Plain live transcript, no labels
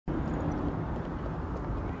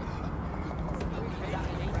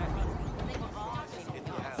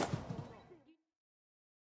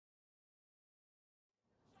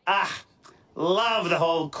Ah, love the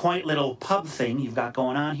whole quaint little pub thing you've got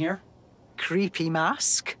going on here. Creepy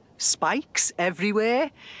mask, spikes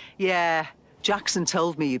everywhere. Yeah, Jackson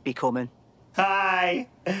told me you'd be coming. Hi.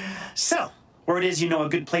 So, word is you know a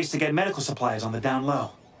good place to get medical supplies on the down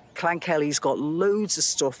low. Clankelly's got loads of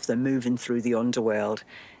stuff they're moving through the underworld.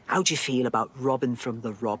 How'd you feel about robbing from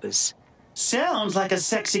the robbers? Sounds like a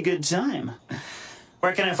sexy good time.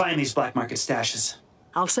 Where can I find these black market stashes?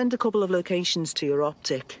 I'll send a couple of locations to your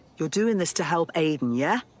optic. You're doing this to help Aiden,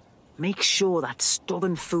 yeah? Make sure that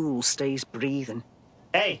stubborn fool stays breathing.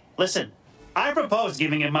 Hey, listen. I proposed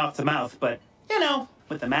giving him mouth-to-mouth, but, you know,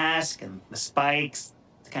 with the mask and the spikes,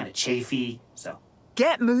 it's kind of chafy, so...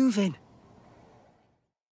 Get moving.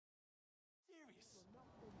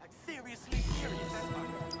 Seriously serious.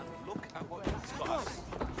 And look at what he's got.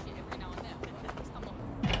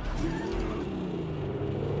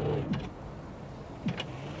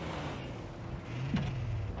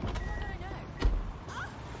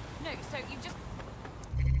 No, so you just...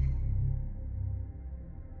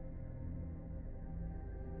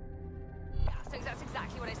 Yeah, so that's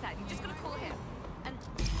exactly what I said. You just gotta call him. And...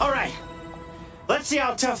 Alright. Let's see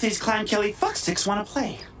how tough these Clankelly fucksticks want to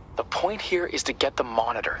play. The point here is to get the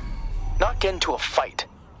monitor, not get into a fight.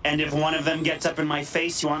 And if one of them gets up in my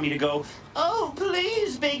face, you want me to go, "Oh,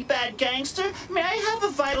 please, big bad gangster, may I have a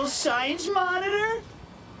vital signs monitor?"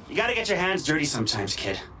 You gotta get your hands dirty sometimes,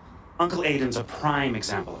 kid. Uncle Aiden's a prime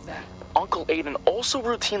example of that. Uncle Aiden also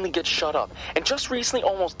routinely gets shut up, and just recently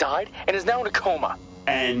almost died, and is now in a coma.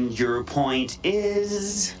 And your point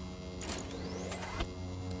is...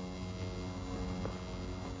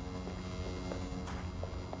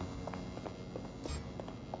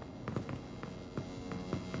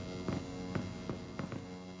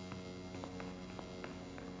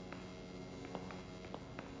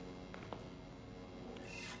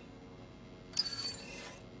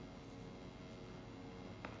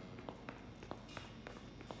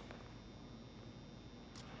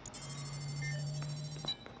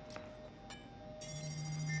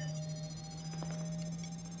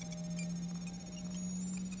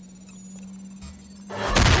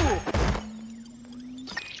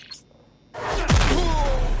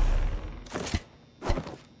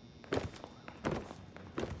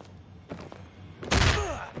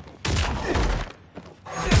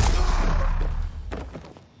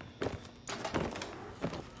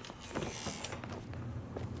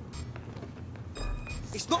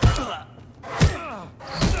 It's not...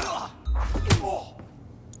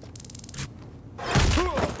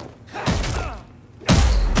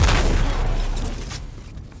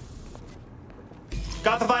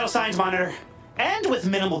 Got the vital signs monitor. And with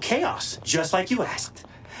minimal chaos, just like you asked.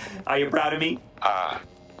 Are you proud of me?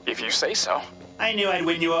 If you say so. I knew I'd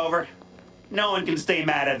win you over. No one can stay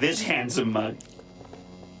mad at this handsome mug.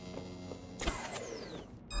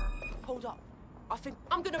 Hold up. I think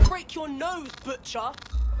I'm gonna break your nose, butcher.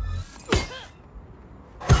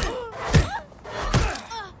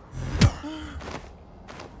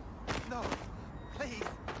 No, please.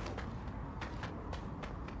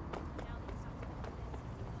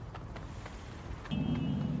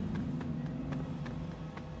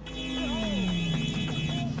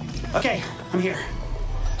 Okay, I'm here.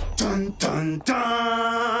 Dun dun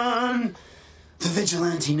dun! The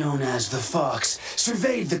vigilante known as the Fox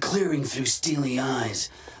surveyed the clearing through steely eyes,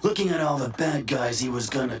 looking at all the bad guys he was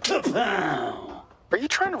gonna kapow! Are you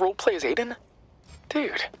trying to roleplay as Aiden?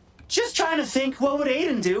 Dude. Just trying to think, what would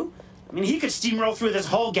Aiden do? I mean, he could steamroll through this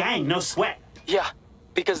whole gang, no sweat. Yeah,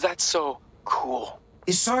 because that's so cool.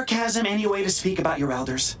 Is sarcasm any way to speak about your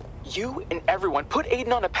elders? You and everyone put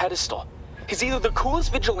Aiden on a pedestal. He's either the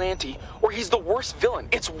coolest vigilante or he's the worst villain.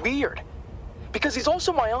 It's weird. Because he's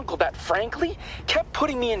also my uncle that, frankly, kept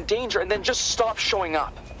putting me in danger and then just stopped showing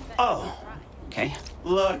up. Oh, okay.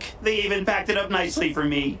 Look, they even packed it up nicely for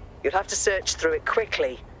me. You'd have to search through it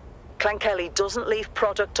quickly. Clankelly doesn't leave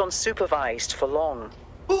product unsupervised for long.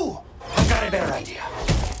 Ooh, I've got a better idea.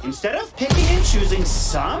 Instead of picking and choosing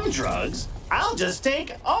some drugs, I'll just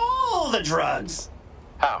take all the drugs.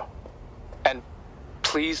 How? And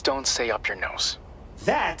please don't say up your nose.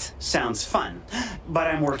 That sounds fun, but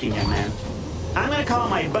I'm working, young man. I'm gonna call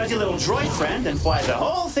my buzzy little droid friend and fly the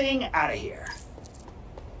whole thing out of here.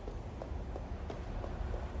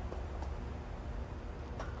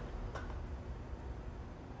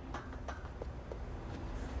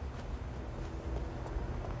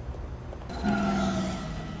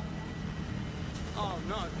 Oh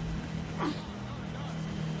no.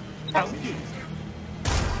 Out.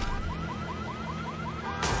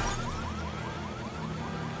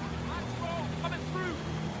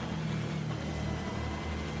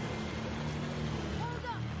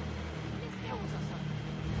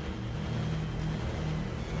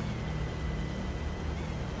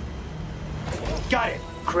 Got it.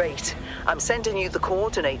 Great. I'm sending you the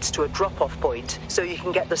coordinates to a drop-off point so you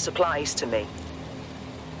can get the supplies to me.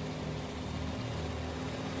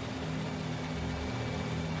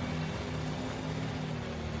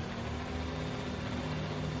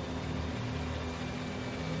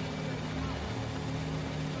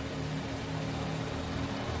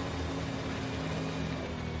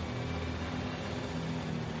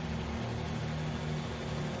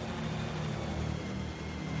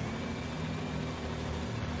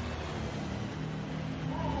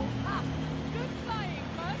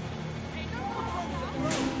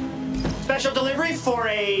 Special delivery for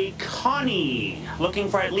a Connie. Looking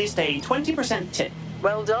for at least a 20% tip.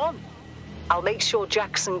 Well done. I'll make sure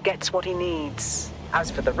Jackson gets what he needs. As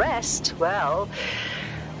for the rest, well,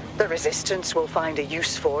 the Resistance will find a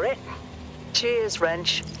use for it. Cheers,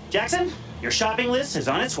 Wrench. Jackson, your shopping list is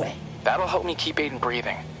on its way. That'll help me keep Aiden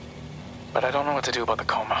breathing. But I don't know what to do about the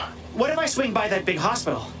coma. What if I swing by that big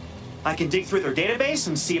hospital? I can dig through their database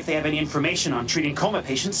and see if they have any information on treating coma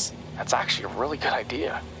patients. That's actually a really good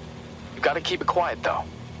idea. You gotta keep it quiet, though.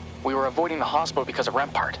 We were avoiding the hospital because of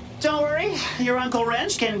Rampart. Don't worry, your Uncle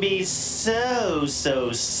Wrench can be so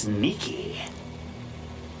sneaky.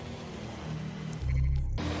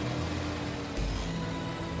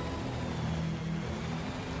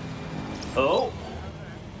 Oh,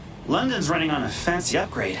 London's running on a fancy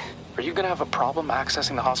upgrade. Are you gonna have a problem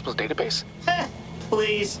accessing the hospital's database?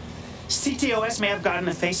 Please. CTOS may have gotten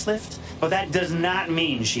a facelift, but that does not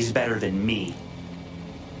mean she's better than me.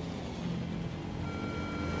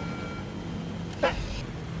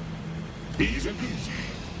 Easy peasy.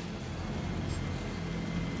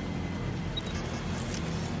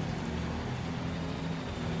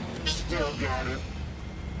 Still got it.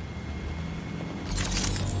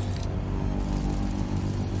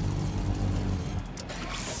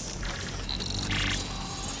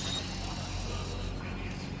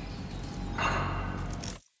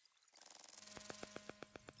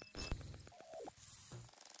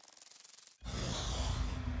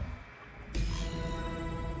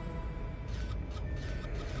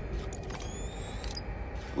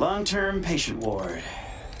 Long-term patient ward.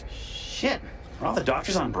 Shit, are all the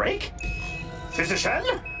doctors on break? Physician,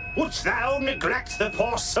 wouldst thou neglect the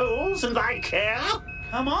poor souls in thy care?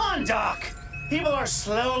 Come on, Doc. People are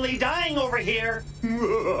slowly dying over here.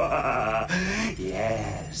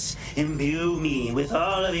 Yes, imbue me with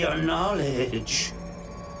all of your knowledge.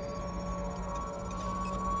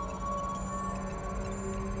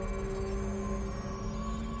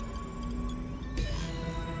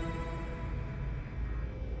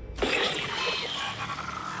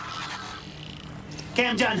 Okay,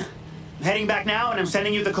 I'm done. I'm heading back now, and I'm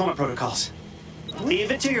sending you the coma protocols. Leave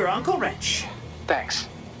it to your Uncle Wrench. Thanks.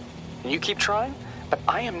 You keep trying, but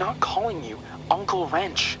I am not calling you Uncle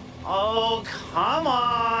Wrench. Oh, come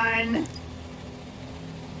on!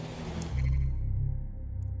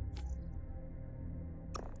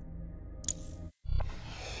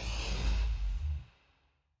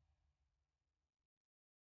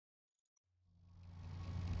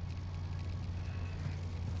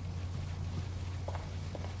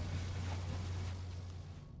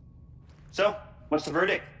 So, what's the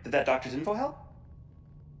verdict? Did that doctor's info help?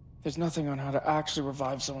 There's nothing on how to actually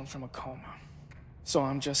revive someone from a coma. So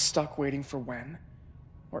I'm just stuck waiting for when,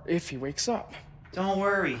 or if he wakes up. Don't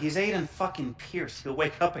worry, he's Aiden fucking Pierce. He'll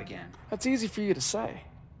wake up again. That's easy for you to say.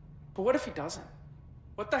 But what if he doesn't?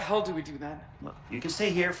 What the hell do we do then? Look, you can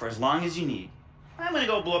stay here for as long as you need. I'm gonna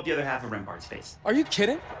go blow up the other half of Rampart's face. Are you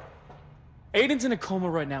kidding? Aiden's in a coma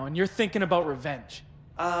right now, and you're thinking about revenge.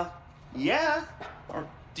 Yeah. Or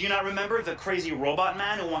do you not remember the crazy robot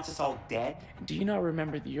man who wants us all dead? Do you not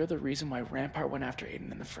remember that you're the reason why Rampart went after Aiden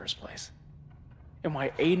in the first place? And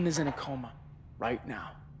why Aiden is in a coma right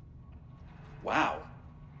now? Wow.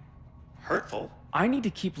 Hurtful. I need to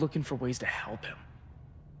keep looking for ways to help him.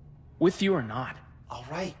 With you or not. All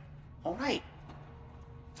right. All right.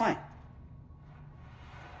 Fine.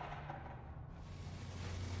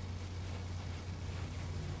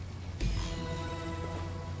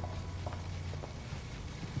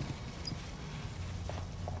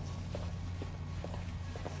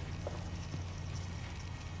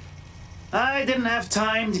 I didn't have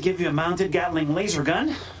time to give you a mounted Gatling laser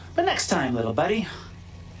gun, but next time, little buddy.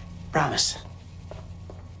 Promise.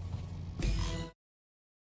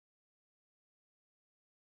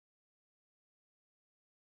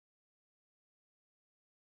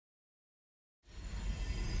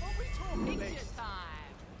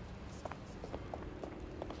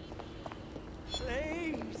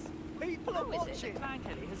 Please! People are watching!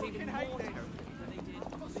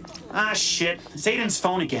 Ah, shit. It's Aiden's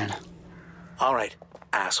phone again. All right,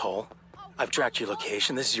 asshole. I've tracked your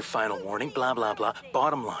location. This is your final warning. Blah, blah, blah.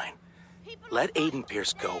 Bottom line. Let Aiden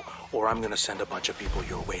Pierce go, or I'm gonna send a bunch of people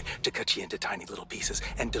your way to cut you into tiny little pieces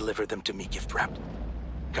and deliver them to me gift-wrapped.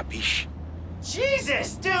 Capiche?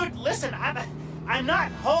 Jesus, dude, listen, I'm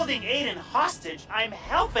not holding Aiden hostage. I'm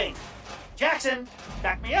helping. Jackson,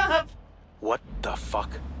 back me up. What the fuck?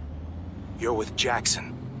 You're with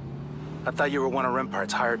Jackson. I thought you were one of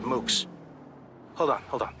Rempart's hired mooks. Hold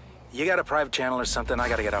on. You got a private channel or something? I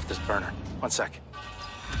gotta get off this burner. One sec.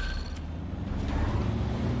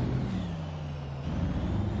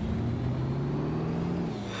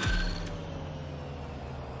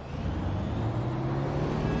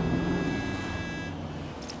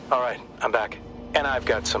 All right, I'm back. And I've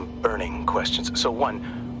got some burning questions. So one,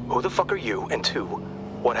 who the fuck are you? And two,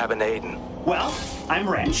 what happened to Aiden? Well, I'm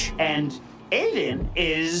Wrench, and Aiden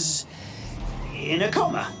is in a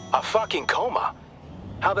coma. A fucking coma?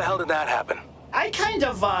 How the hell did that happen? I kind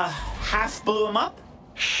of, half blew him up.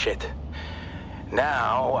 Shit.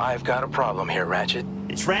 Now I've got a problem here, Ratchet.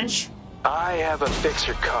 It's Wrench. I have a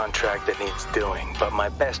fixer contract that needs doing, but my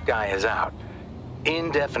best guy is out.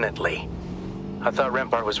 Indefinitely. I thought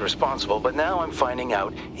Rempart was responsible, but now I'm finding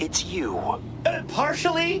out it's you.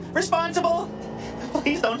 Partially responsible?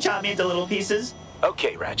 Please don't chop me into little pieces.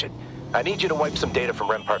 Okay, Ratchet. I need you to wipe some data from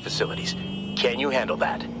Rempart facilities. Can you handle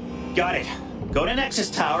that? Got it. Go to Nexus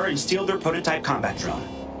Tower and steal their prototype combat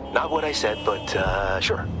drone. Not what I said, but,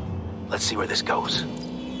 sure. Let's see where this goes.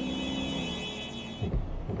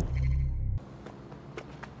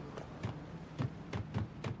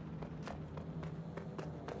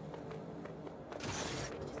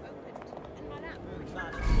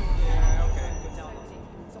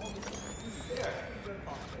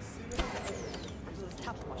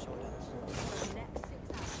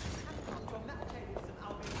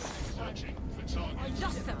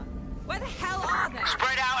 Where the hell are they?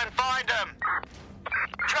 Spread out and find them!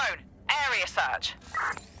 Drone, area search.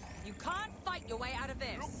 You can't fight your way out of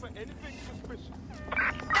this. Look for anything suspicious.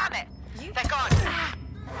 Damn it! They're gone.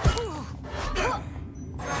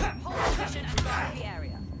 Hold position and guard the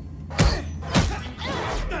area.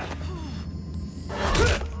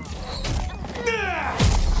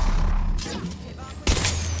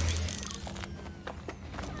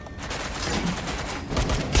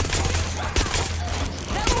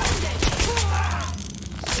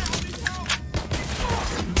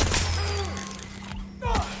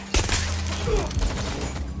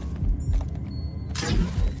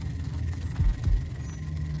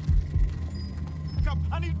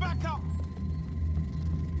 I need backup.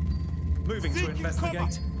 Moving to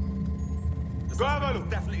investigate. The suspect is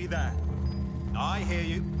definitely there. I hear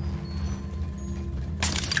you.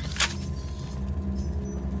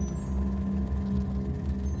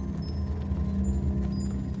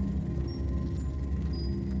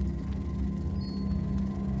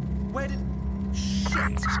 Where did...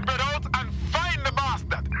 Shit! Spread out and find the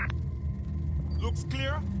bastard! Looks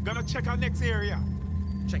clear. Gonna check our next area.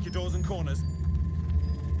 Check your doors and corners.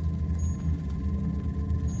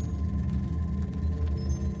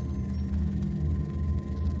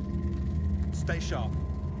 Stay sharp.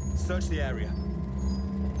 Search the area.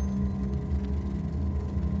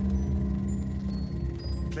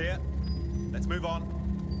 Clear. Let's move on.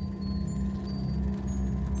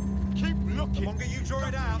 Keep looking. The longer you draw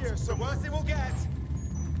it out, the worse it will get.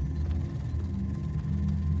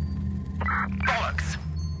 Bollocks!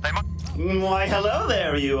 They must... Why, hello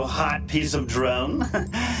there, you hot piece of drone.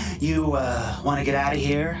 You, want to get out of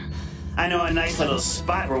here? I know a nice little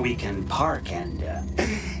spot where we can park and,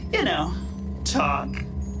 you know, talk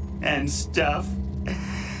and stuff.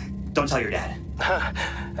 Don't tell your dad.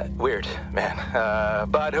 Weird, man.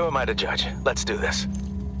 But who am I to judge? Let's do this.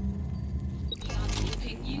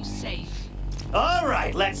 Keeping you safe. All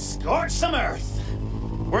right, let's scorch some earth.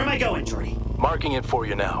 Where am I going, Jordy? Marking it for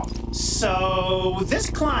you now. So, this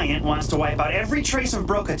client wants to wipe out every trace of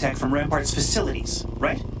Brokatech from Rempart's facilities,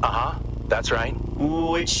 right? Uh-huh. That's right.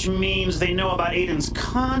 Which means they know about Aiden's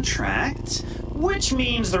contract, which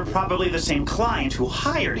means they're probably the same client who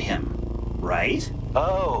hired him, right?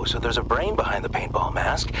 Oh, so there's a brain behind the paintball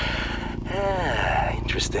mask.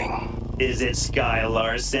 Interesting. Is it Sky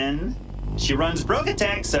Larson? She runs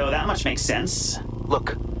Brokatech, so that much makes sense.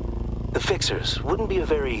 Look, the Fixers wouldn't be a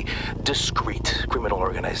very discreet criminal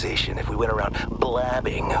organization if we went around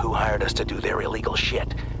blabbing who hired us to do their illegal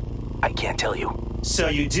shit. I can't tell you. So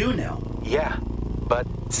you do know? Yeah, but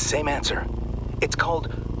same answer. It's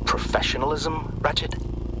called professionalism, Ratchet.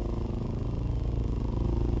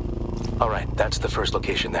 All right, that's the first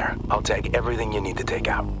location there. I'll tag everything you need to take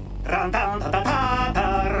out.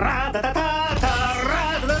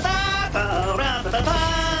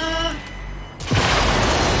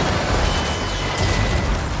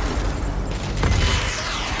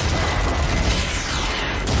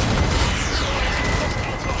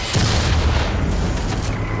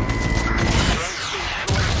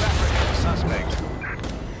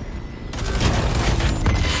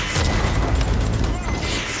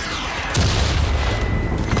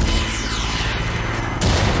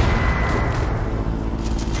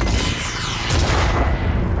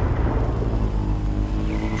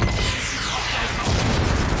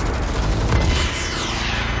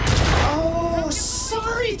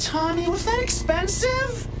 Tommy, was that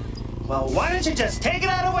expensive? Well, why don't you just take it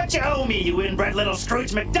out of what you owe me, you inbred little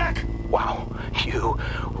Scrooge McDuck? Wow, you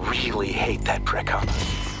really hate that prick, huh?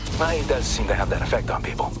 Well, he does seem to have that effect on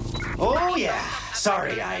people. Oh, yeah.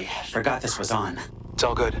 Sorry, I forgot this was on. It's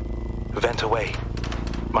all good. Vent away.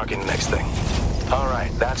 Marking the next thing. All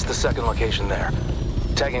right, that's the second location there.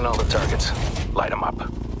 Tagging all the targets. Light them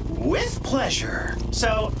up. With pleasure.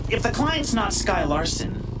 So, if the client's not Sky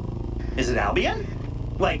Larson, is it Albion?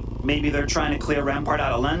 Like, maybe they're trying to clear Rampart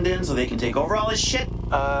out of London so they can take over all his shit?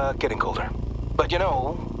 Getting colder. But you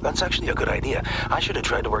know, that's actually a good idea. I should have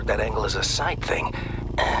tried to work that angle as a side thing.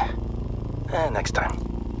 Next time.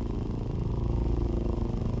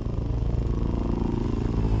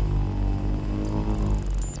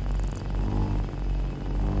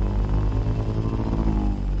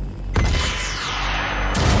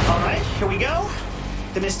 Alright, here we go.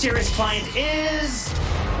 The mysterious client is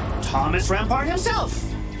Thomas Rampart himself.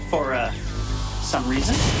 For, some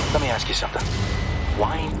reason. Let me ask you something.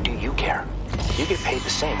 Why do you care? You get paid the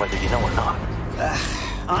same whether you know or not.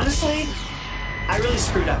 Honestly, I really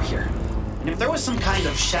screwed up here. And if there was some kind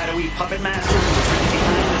of shadowy puppet master who was really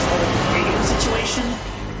behind this whole alien situation,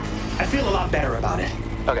 I feel a lot better about it.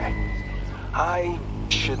 Okay. I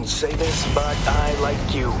shouldn't say this, but I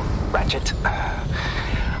like you, Ratchet.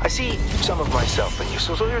 I see some of myself in you,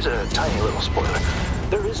 so here's a tiny little spoiler.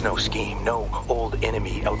 There is no scheme, no old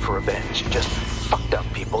enemy out for revenge. Just fucked up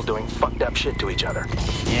people doing fucked up shit to each other.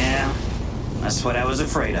 Yeah, that's what I was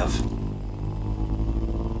afraid of.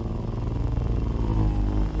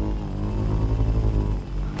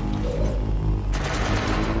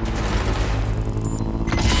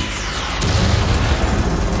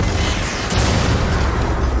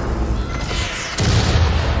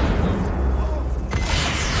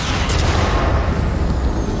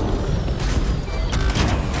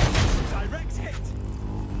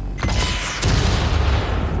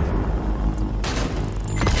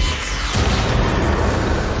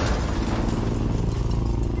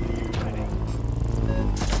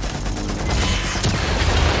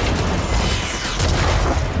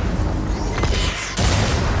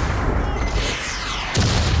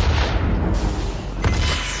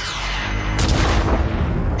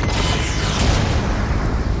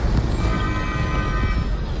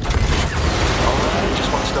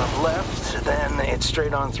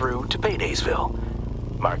 Straight on through to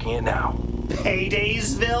Paydaysville. Marking it now.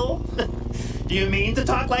 Paydaysville? Do you mean to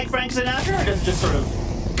talk like Frank Sinatra, or does it just sort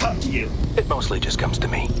of come to you? It mostly just comes to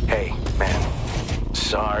me. Hey, man.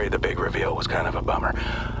 Sorry the big reveal was kind of a bummer.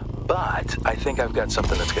 But I think I've got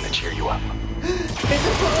something that's gonna cheer you up. Is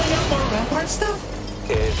it blowing up more Rampart stuff?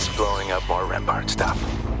 It's blowing up more Rampart stuff.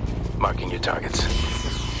 Marking your targets.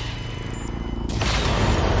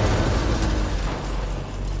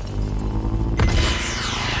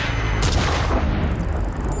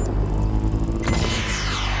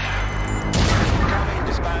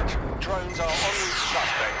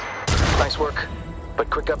 Nice work. But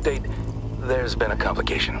quick update, there's been a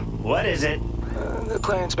complication. What is it? The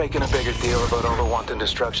client's making a bigger deal about all the wanton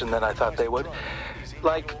destruction than I thought they would.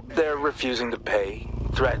 Like, they're refusing to pay,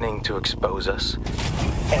 threatening to expose us.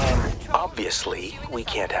 And obviously, we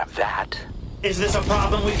can't have that. Is this a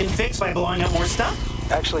problem we can fix by blowing up more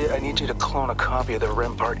stuff? Actually, I need you to clone a copy of the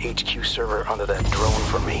Rampart HQ server onto that drone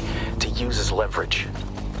for me to use as leverage.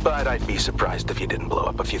 But I'd be surprised if you didn't blow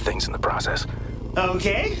up a few things in the process.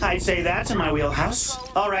 Okay, I'd say that's in my wheelhouse.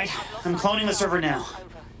 All right, I'm cloning the server now.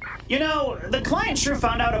 You know, the client sure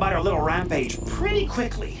found out about our little rampage pretty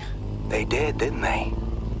quickly. They did, didn't they?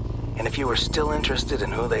 And if you were still interested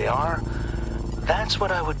in who they are, that's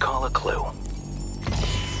what I would call a clue.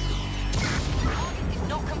 He's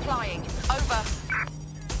not complying. Over.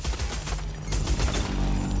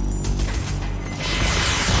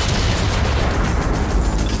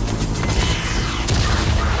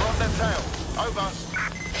 We're on their tail. Over.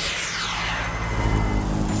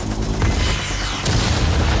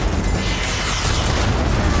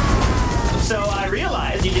 So I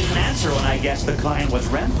realized you didn't answer when I guessed the client was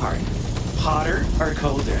Rampart. Hotter or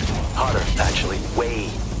colder? Hotter, actually. Way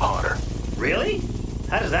hotter. Really?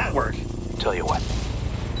 How does that work? Tell you what.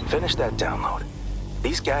 Finish that download.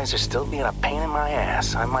 These guys are still being a pain in my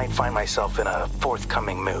ass. I might find myself in a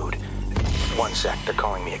forthcoming mood. One sec, they're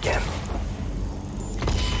calling me again.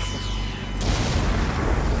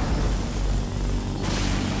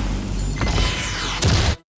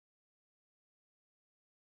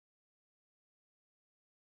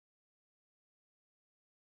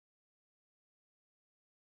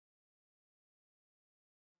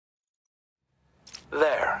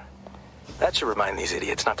 There. That should remind these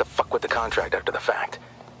idiots not to fuck with the contract after the fact.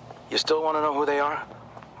 You still want to know who they are?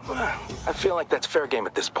 I feel like that's fair game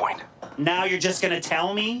at this point. Now you're just gonna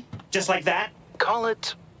tell me? Just like that? Call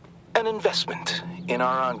it an investment in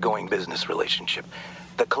our ongoing business relationship.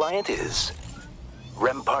 The client is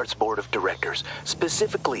Rempart's board of directors,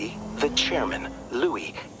 specifically the chairman,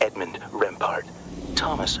 Louis Edmund Rempart,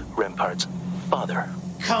 Thomas Rempart's father.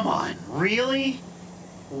 Come on, really?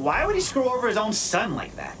 Why would he screw over his own son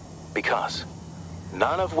like that? Because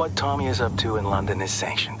none of what Tommy is up to in London is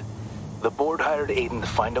sanctioned. The board hired Aiden to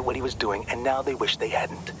find out what he was doing, and now they wish they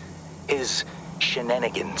hadn't. His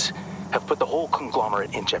shenanigans have put the whole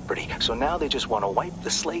conglomerate in jeopardy, so now they just want to wipe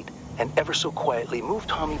the slate and ever so quietly move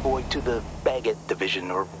Tommy Boy to the Baguette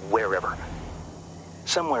division or wherever.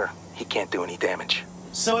 Somewhere he can't do any damage.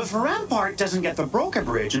 So if Rampart doesn't get the broker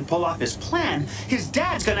bridge and pull off his plan, his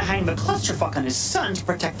dad's gonna hang the clusterfuck on his son to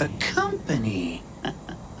protect the company.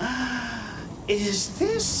 Is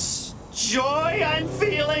this joy I'm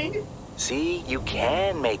feeling? See, you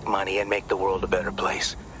can make money and make the world a better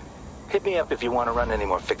place. Hit me up if you want to run any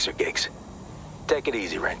more fixer gigs. Take it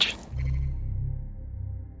easy, Wrench.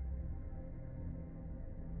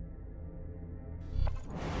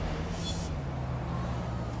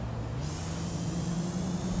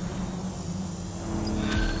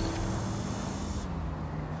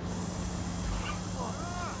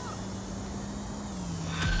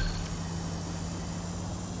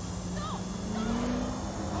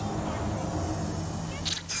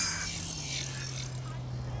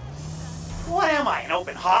 What am I, an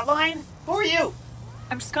open hotline? Who are you?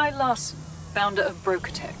 I'm Sky Larson, founder of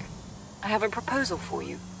Brokertech. I have a proposal for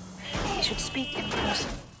you. You should speak in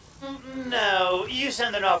person. No, you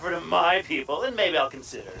send an offer to my people, and maybe I'll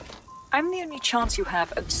consider. I'm the only chance you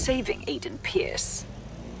have at saving Aiden Pierce.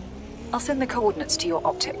 I'll send the coordinates to your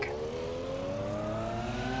optic.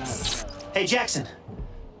 Hey, Jackson.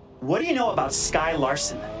 What do you know about Sky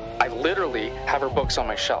Larson? I literally have her books on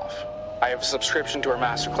my shelf. I have a subscription to her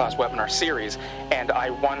masterclass webinar series, and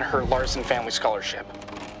I won her Larson Family Scholarship.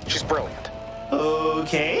 She's brilliant.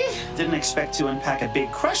 Okay, didn't expect to unpack a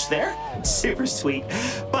big crush there. Super sweet.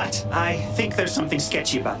 But I think there's something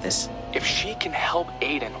sketchy about this. If she can help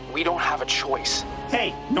Aiden, we don't have a choice.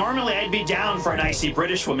 Hey, normally I'd be down for an icy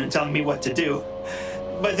British woman telling me what to do.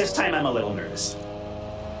 But this time I'm a little nervous.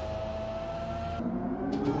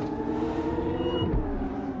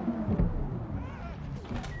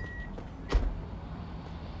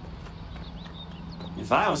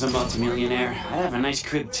 If I was a multimillionaire, I'd have a nice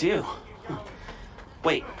crib too.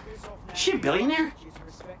 Wait, is she a billionaire? You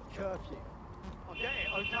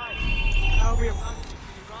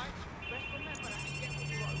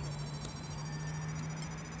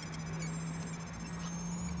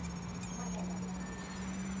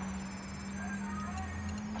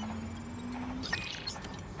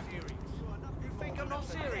think I'm not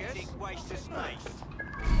serious? Big waste of space.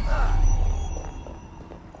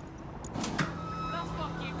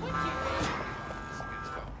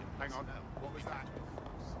 Hang on. What was that?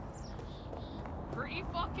 Pretty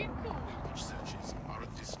fucking cool. Searches are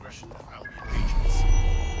at the discretion of Albion agents.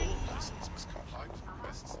 All persons must comply with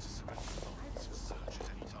requests to surrender belongings for search at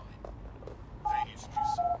any time. Failure to do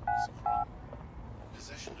so is a crime.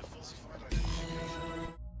 Possession of falsified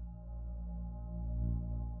identification.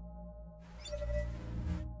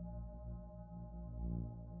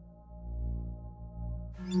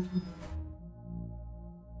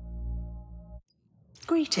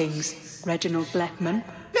 Greetings, Reginald Blackman.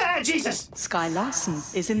 Ah, Jesus! Sky Larson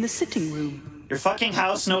is in the sitting room. Your fucking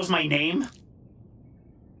house knows my name?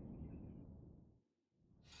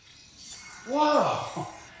 Whoa!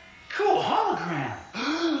 Cool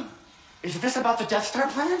hologram! Is this about the Death Star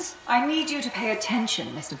plans? I need you to pay attention,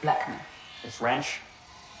 Mr. Blackman. It's Wrench.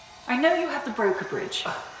 I know you have the broker bridge.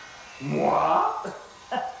 What?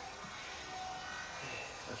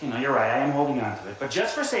 Okay, no, you're right. I am holding on to it. But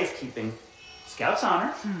just for safekeeping. Scout's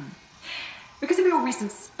honor. Because of your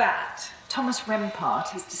recent spat, Thomas Rempart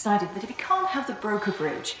has decided that if he can't have the broker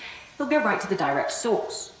bridge, he'll go right to the direct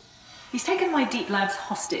source. He's taken my deep labs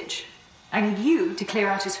hostage. I need you to clear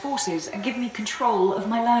out his forces and give me control of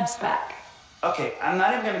my labs back. Okay, I'm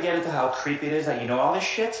not even gonna get into how creepy it is that you know all this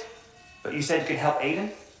shit, but you said you could help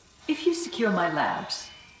Aiden? If you secure my labs,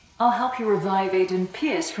 I'll help you revive Aiden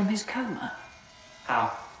Pierce from his coma.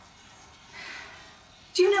 How?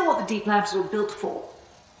 Do you know what the deep labs were built for?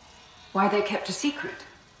 Why they're kept a secret?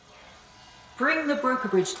 Bring the broker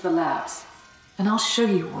bridge to the labs, and I'll show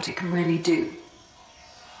you what it can really do.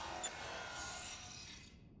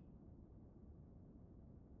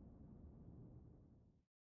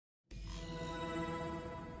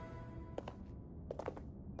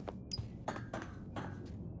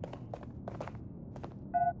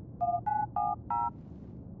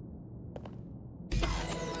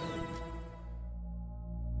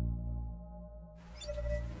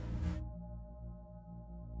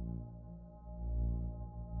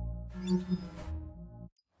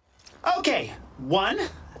 Okay, 1,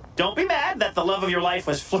 don't be mad that the love of your life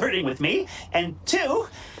was flirting with me. And 2,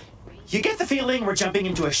 you get the feeling we're jumping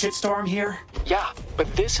into a shitstorm here? Yeah,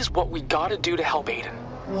 but this is what we gotta do to help Aiden.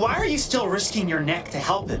 Why are you still risking your neck to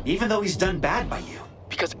help him, even though he's done bad by you?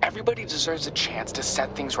 Because everybody deserves a chance to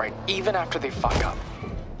set things right, even after they fuck up.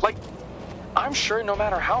 Like, I'm sure no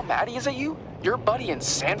matter how mad he is at you, your buddy in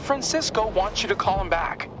San Francisco wants you to call him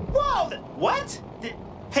back. Whoa! What?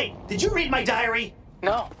 Hey, did you read my diary?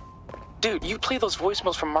 No. Dude, you play those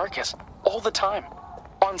voicemails from Marcus all the time.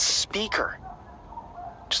 On speaker.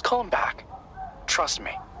 Just call him back. Trust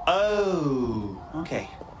me. Oh, okay.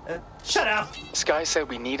 Shut up. Sky said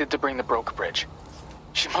we needed to bring the broker bridge.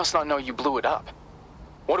 She must not know you blew it up.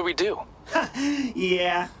 What do we do?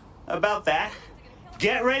 Yeah, about that.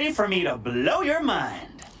 Get ready for me to blow your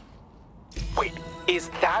mind. Wait, is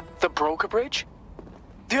that the broker bridge?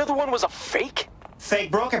 The other one was a fake?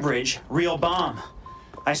 Fake broker bridge, real bomb.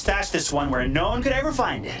 I stashed this one where no one could ever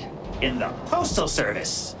find it. In the Postal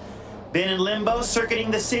Service. Been in limbo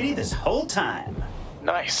circuiting the city this whole time.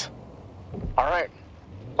 Nice. All right,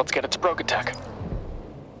 let's get it to Broken Tech.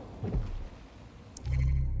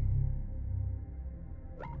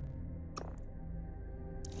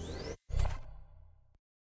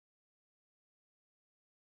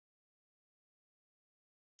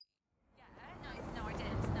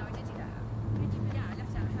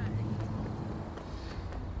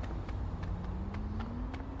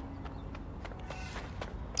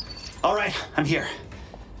 All right, I'm here.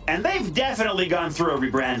 And they've definitely gone through a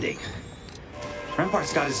rebranding.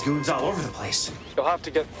 Rempart's got his goons all over the place. You'll have to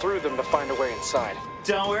get through them to find a way inside.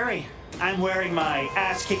 Don't worry. I'm wearing my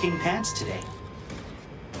ass-kicking pants today.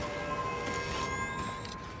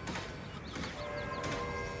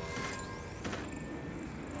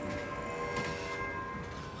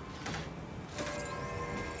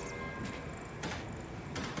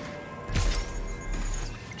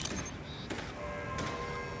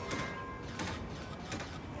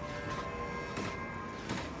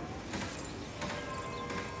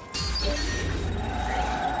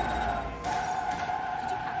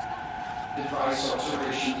 Device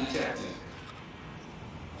observation detected.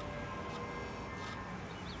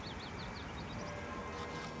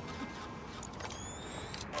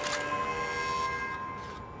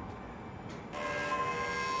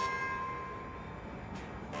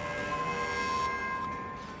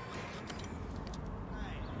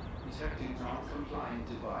 Detecting non-compliant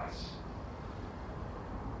device.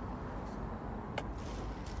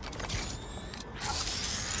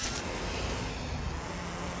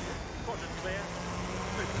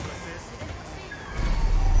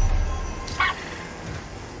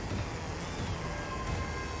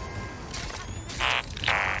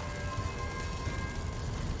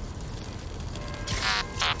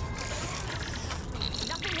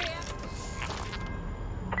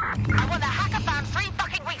 I want the hacker found 3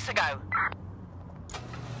 fucking weeks ago.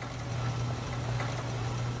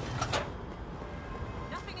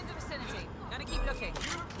 Nothing in the vicinity. Gotta keep looking.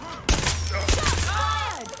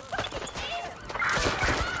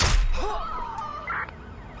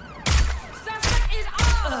 Suspect is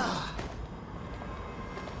armed!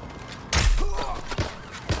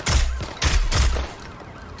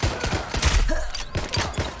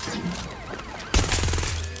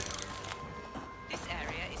 This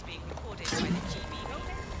area is being recorded by the GB.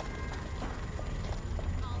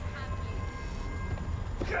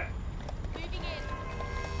 Moving in.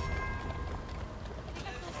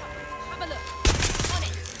 Have a look. On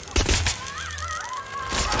it.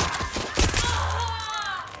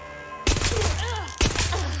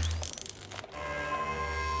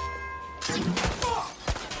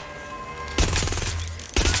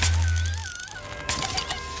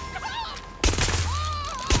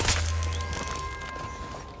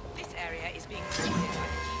 This area is being recorded by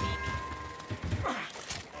the GB.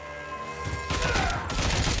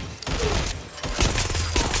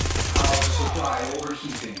 Power supply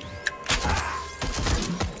overheating.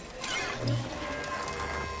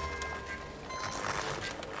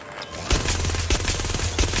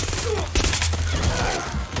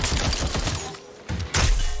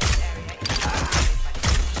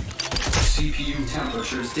 CPU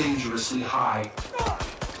temperatures dangerously high.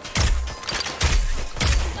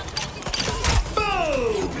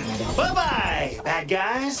 Boom! Bye-bye, bad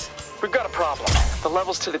guys. We've got a problem. The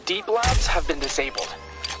levels to the deep labs have been disabled.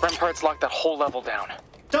 Rempart's locked that whole level down.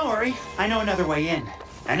 Don't worry, I know another way in.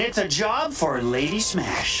 And it's a job for Lady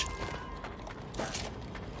Smash.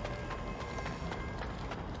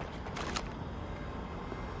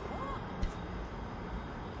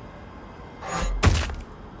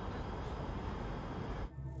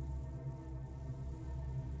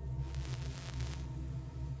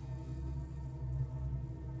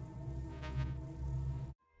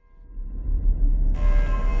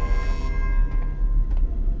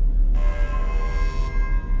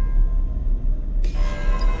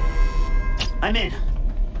 I'm in.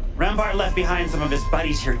 Rampart left behind some of his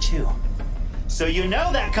buddies here too. So you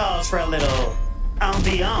know that calls for a little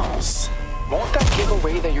ambiance. Won't that give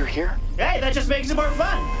away that you're here? Hey, that just makes it more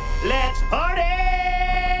fun. Let's party!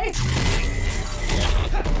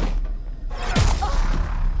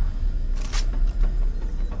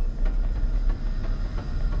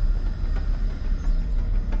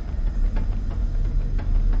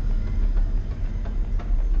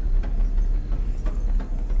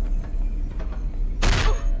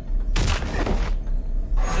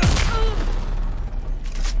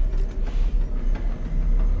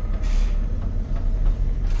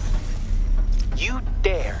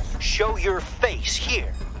 Show your face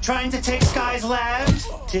here. Trying to take Sky's labs?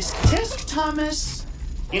 Tisk tisk, Thomas.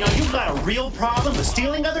 You know, you've got a real problem with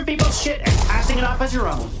stealing other people's shit and passing it off as your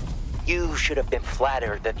own. You should have been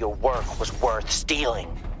flattered that your work was worth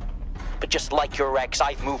stealing. But just like your ex,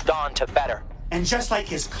 I've moved on to better. And just like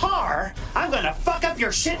his car, I'm gonna fuck up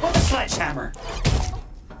your shit with a sledgehammer.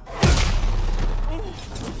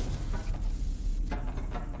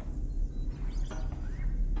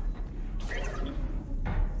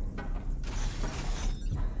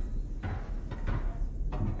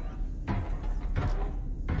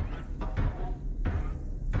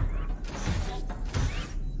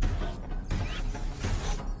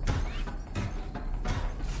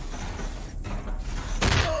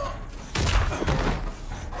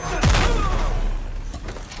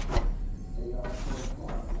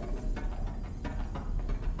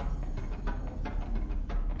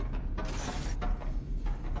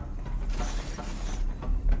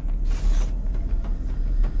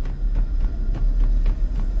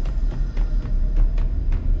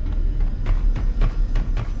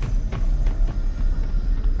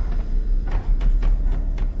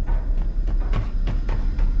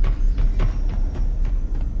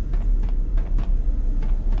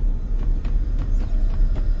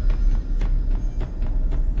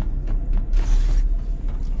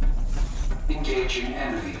 Engaging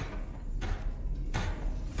enemy.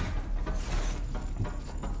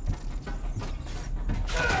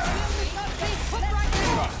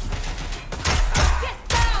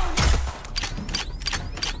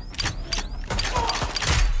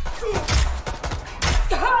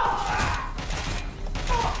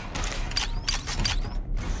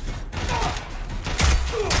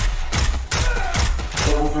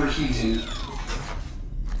 Overheating.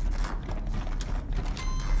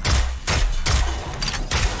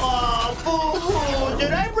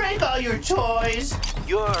 Did I break all your toys?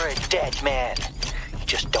 You're a dead man. You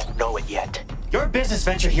just don't know it yet. Your business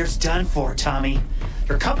venture here's done for, Tommy.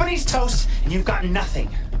 Your company's toast, and you've got nothing.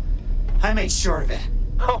 I made sure of it.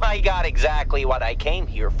 Oh, I got exactly what I came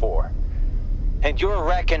here for. And your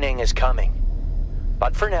reckoning is coming.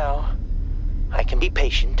 But for now, I can be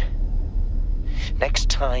patient. Next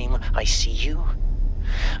time I see you,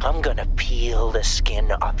 I'm gonna peel the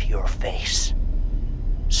skin off your face.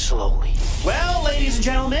 Slowly. Well, ladies and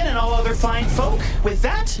gentlemen, and all other fine folk, with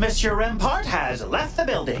that, Monsieur Rampart has left the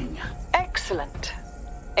building. Excellent.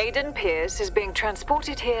 Aiden Pierce is being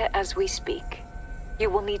transported here as we speak. You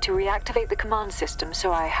will need to reactivate the command system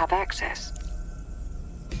so I have access.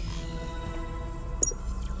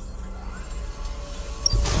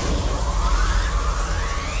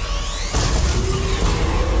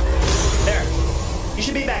 There. You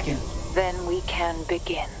should be back in. Then we can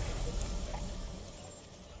begin.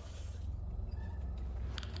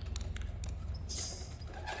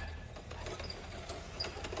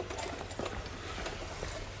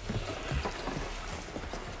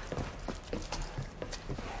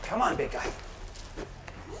 Come on, big guy.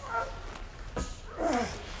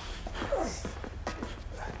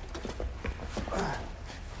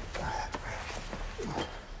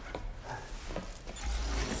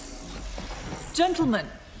 Gentlemen,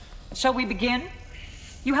 shall we begin?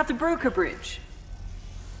 You have the broker bridge.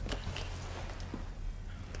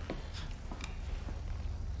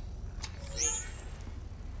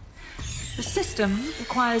 The system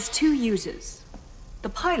requires 2 users. The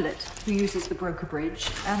pilot, who uses the broker bridge,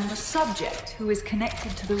 and the subject, who is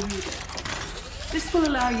connected to the reader. This will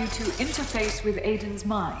allow you to interface with Aiden's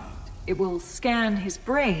mind. It will scan his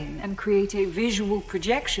brain and create a visual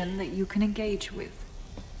projection that you can engage with.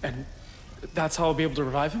 And that's how I'll be able to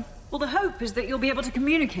revive him? Well, the hope is that you'll be able to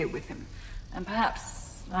communicate with him, and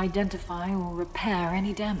perhaps identify or repair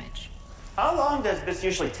any damage. How long does this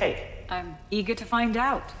usually take? I'm eager to find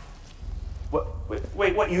out.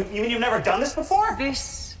 Wait, what? You mean you've never done this before?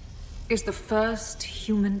 This is the first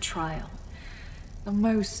human trial. The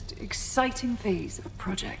most exciting phase of a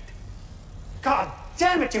project. God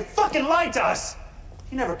damn it, you fucking lied to us!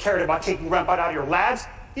 You never cared about taking Rampart out of your labs.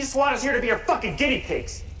 You just want us here to be your fucking guinea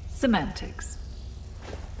pigs. Semantics.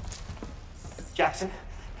 Jackson,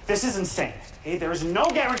 this is insane. Okay? There is no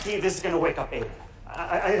guarantee this is going to wake up Aiden.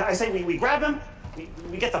 I say we grab him,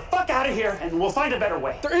 we get the fuck out of here, and we'll find a better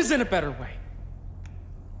way. There isn't a better way.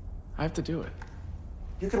 I have to do it.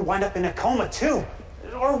 You could wind up in a coma too,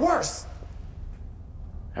 or worse.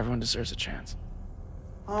 Everyone deserves a chance.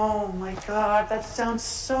 Oh my God, that sounds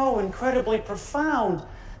so incredibly profound.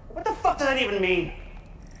 What the fuck does that even mean?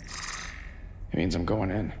 It means I'm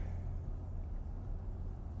going in.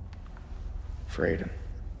 For Aiden.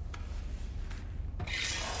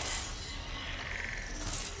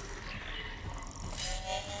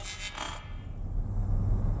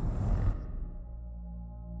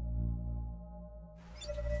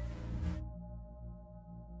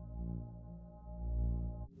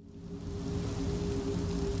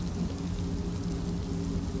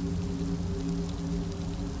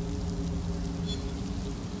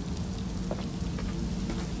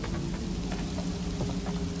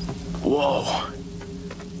 Whoa.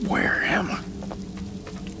 Where am I?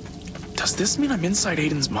 Does this mean I'm inside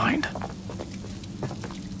Aiden's mind?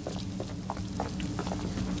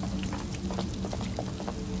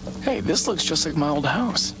 Hey, this looks just like my old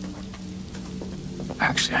house.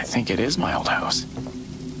 Actually, I think it is my old house.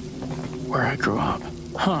 Where I grew up.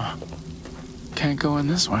 Huh. Can't go in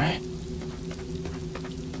this way.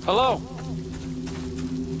 Hello?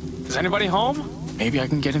 Is anybody home? Maybe I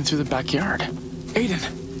can get in through the backyard.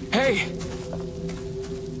 Aiden! Hey!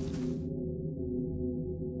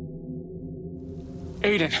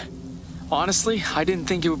 Aiden, honestly, I didn't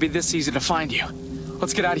think it would be this easy to find you.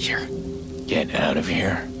 Let's get out of here. Get out of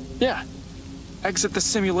here? Yeah. Exit the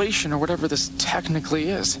simulation or whatever this technically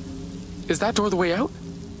is. Is that door the way out?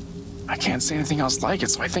 I can't see anything else like it,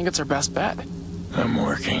 so I think it's our best bet. I'm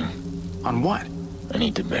working. On what? I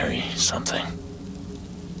need to bury something.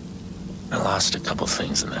 I lost a couple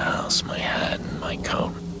things in the house, my hat and my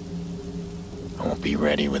coat. I won't be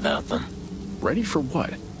ready without them. Ready for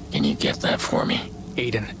what? Can you get that for me?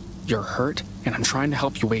 Aiden, you're hurt, and I'm trying to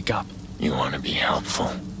help you wake up. You want to be helpful?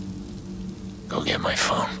 Go get my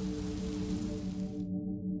phone.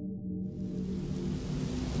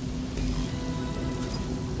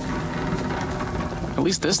 At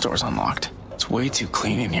least this door's unlocked. It's way too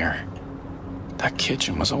clean in here. That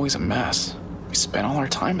kitchen was always a mess. We spent all our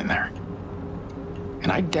time in there.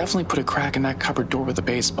 And I definitely put a crack in that cupboard door with a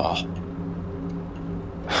baseball.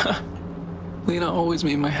 Lena always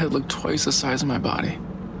made my head look twice the size of my body.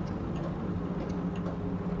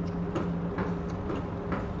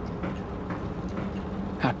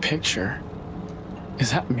 That picture,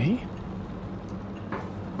 is that me?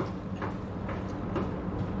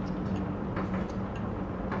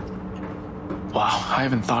 Wow, I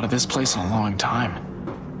haven't thought of this place in a long time.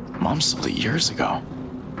 Mom sold it years ago.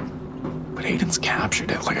 But Aiden's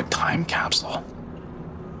captured it like a time capsule.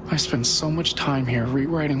 I spent so much time here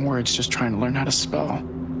rewriting words just trying to learn how to spell.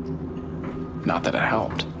 Not that it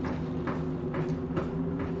helped.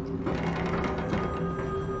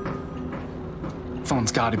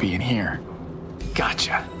 Phone's gotta be in here.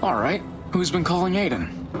 Gotcha. Alright, who's been calling Aiden?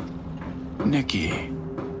 Nikki.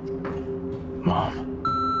 Mom.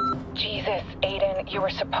 Jesus, Aiden, you were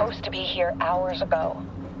supposed to be here hours ago.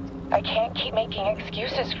 I can't keep making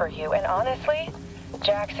excuses for you, and honestly,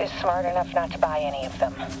 Jax is smart enough not to buy any of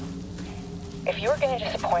them. If you were going to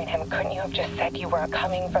disappoint him, couldn't you have just said you were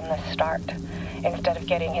coming from the start, instead of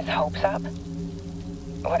getting his hopes up?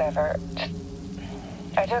 Whatever,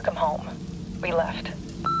 I took him home. We left.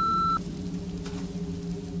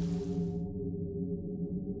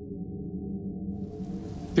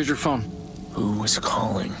 Here's your phone. Who was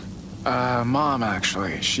calling? Mom,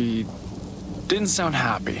 actually. She didn't sound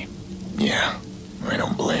happy. Yeah, I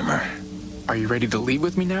don't blame her. Are you ready to leave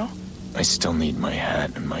with me now? I still need my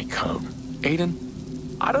hat and my coat. Aiden,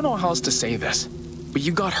 I don't know how else to say this, but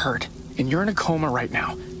you got hurt, and you're in a coma right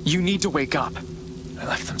now. You need to wake up. I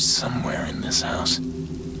left them somewhere in this house.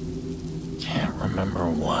 Can't remember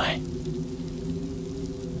why.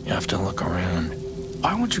 You have to look around.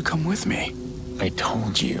 Why won't you come with me? I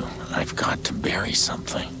told you, I've got to bury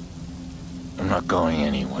something. I'm not going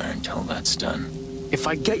anywhere until that's done. If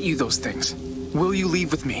I get you those things, will you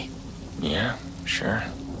leave with me? Yeah, sure.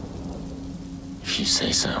 If you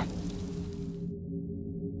say so.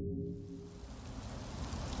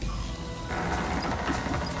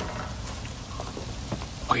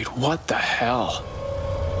 Wait, what the hell?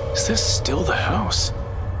 Is this still the house?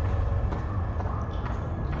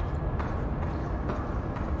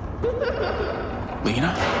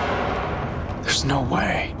 Lena? There's no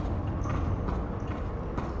way.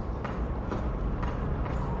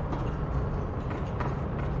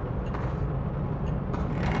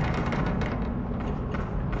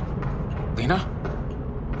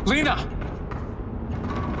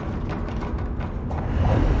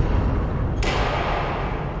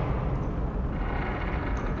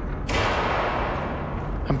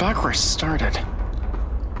 I'm back where I started.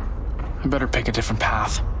 I better pick a different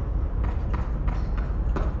path.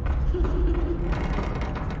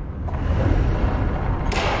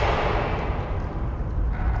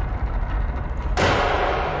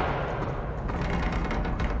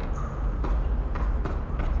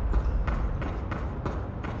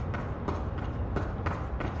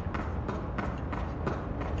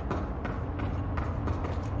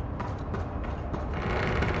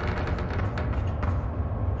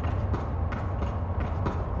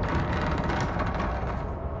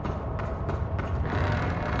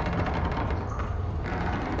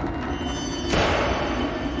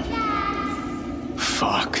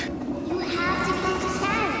 Fuck. You have to count to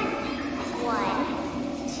 10.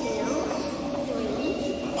 1, 2,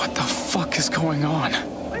 3. What the fuck is going on?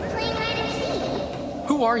 We're playing hide and seek.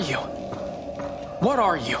 Who are you? What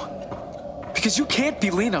are you? Because you can't be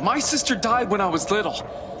Lena. My sister died when I was little.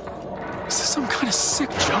 Is this some kind of sick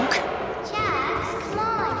joke? Jax, come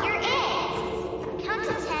on, you're it. Count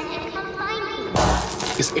to 10 and come find me.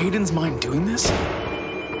 Is Aiden's mind doing this?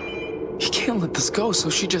 He can't let this go, so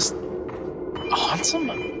she just haunts him?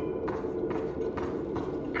 Twinkle,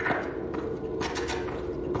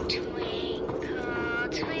 twinkle.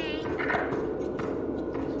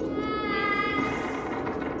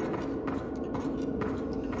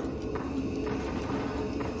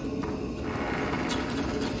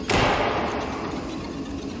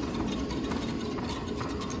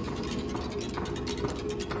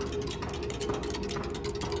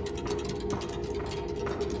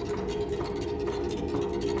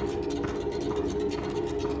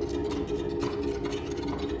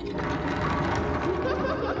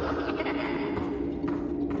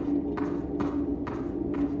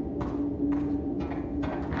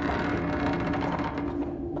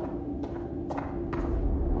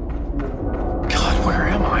 God, where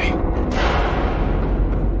am I?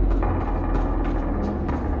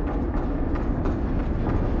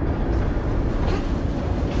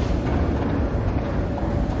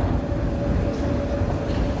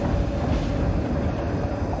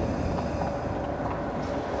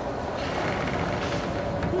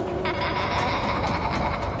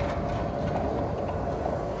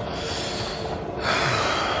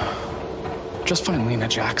 Just find Lena,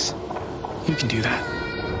 Jax. You can do that.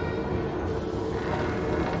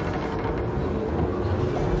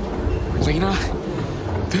 Lena,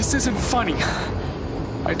 this isn't funny.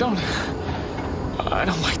 I don't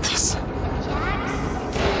like this. Jax, I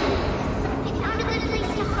found a good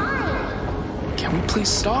place to hide. Can we please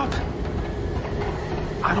stop?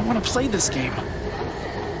 I don't want to play this game.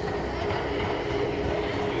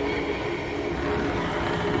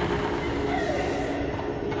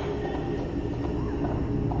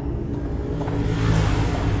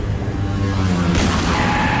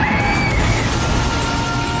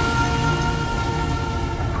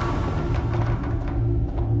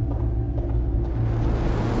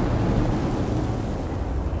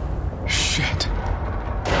 Shit.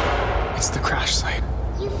 It's the crash site.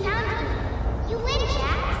 You found me. You win,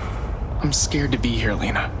 Jax. I'm scared to be here,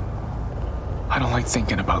 Lena. I don't like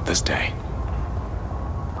thinking about this day.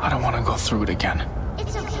 I don't want to go through it again.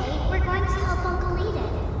 It's okay. We're going to help Uncle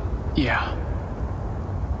Aiden. Yeah.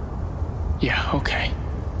 Yeah, okay.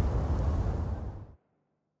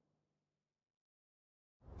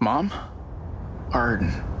 Mom? Are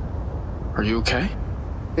you okay?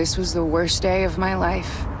 This was the worst day of my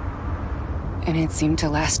life. And it seemed to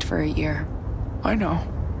last for a year. I know.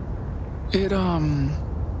 It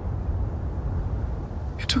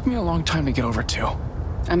took me a long time to get over too.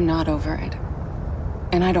 I'm not over it.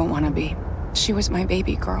 And I don't want to be. She was my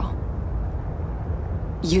baby girl.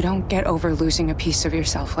 You don't get over losing a piece of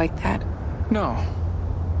yourself like that. No.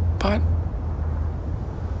 But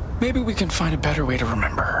maybe we can find a better way to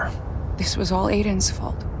remember her. This was all Aiden's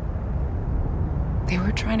fault. They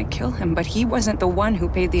were trying to kill him, but he wasn't the one who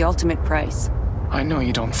paid the ultimate price. I know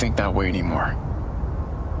you don't think that way anymore.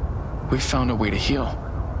 We found a way to heal.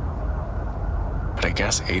 But I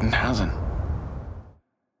guess Aiden hasn't.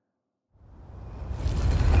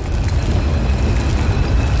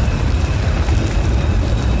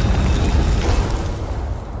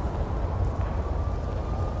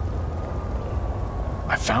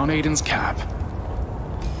 I found Aiden's cap.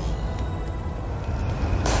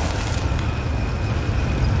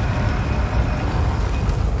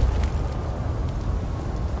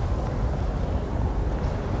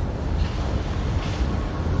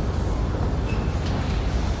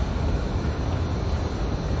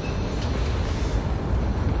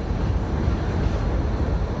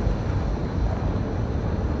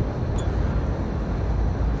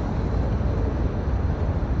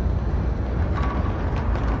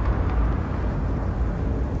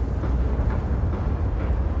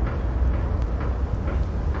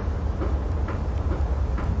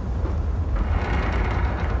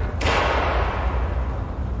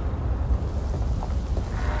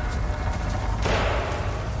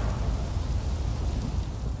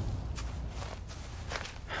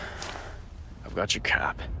 got your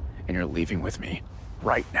cap, and you're leaving with me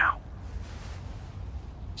right now.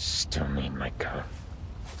 Still need my coat.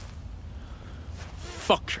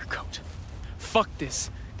 Fuck your coat. Fuck this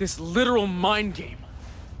literal mind game.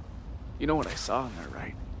 You know what I saw in there,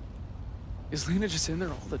 right? Is Lena just in there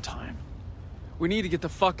all the time? We need to get the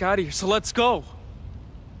fuck out of here, so let's go.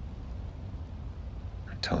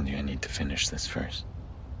 I told you I need to finish this first.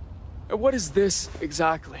 And what is this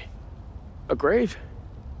exactly? A grave?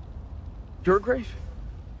 Your grave?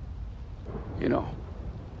 You know,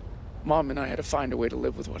 Mom and I had to find a way to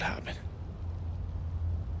live with what happened.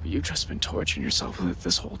 But you've just been torturing yourself with it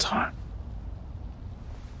this whole time.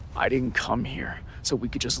 I didn't come here so we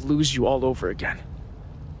could just lose you all over again.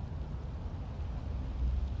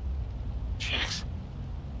 Jax,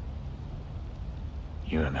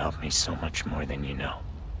 you have helped me so much more than you know.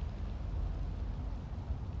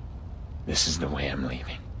 This is the way I'm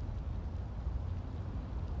leaving.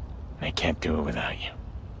 And I can't do it without you.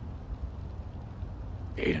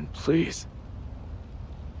 Aiden, please.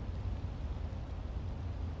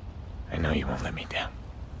 I know you won't let me down.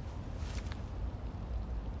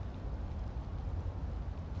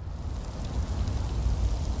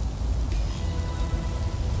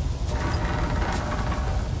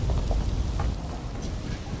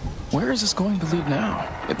 Where is this going to lead now?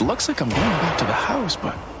 It looks like I'm going back to the house,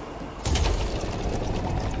 but...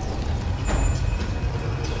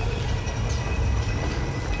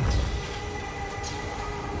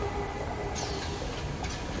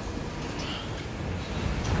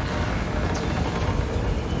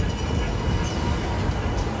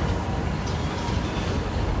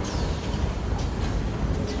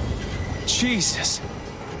 Jesus!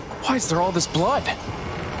 Why is there all this blood?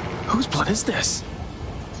 Whose blood is this?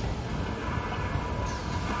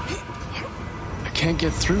 I can't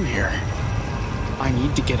get through here. I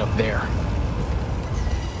need to get up there.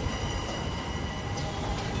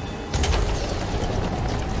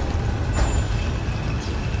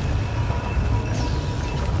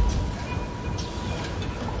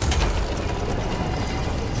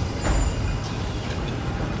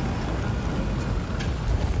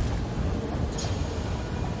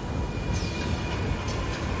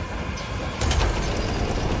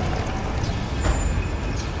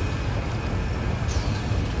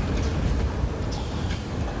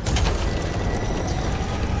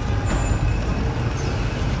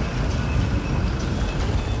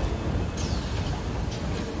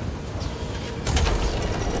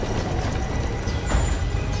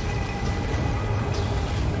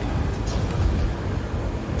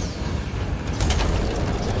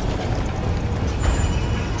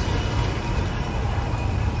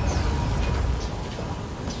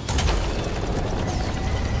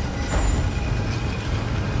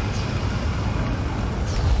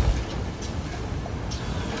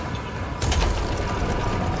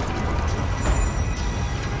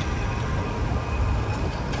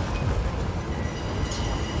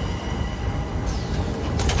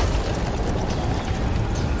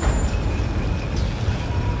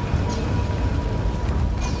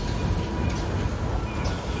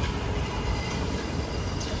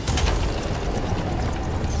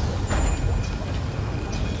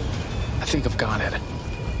 I think I've got it.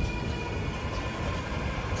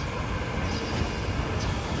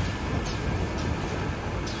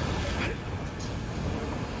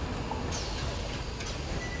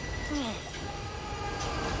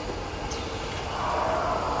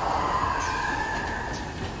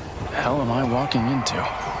 The hell am I walking into?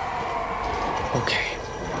 Okay,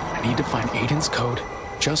 I need to find Aiden's code.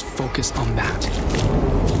 Just focus on that.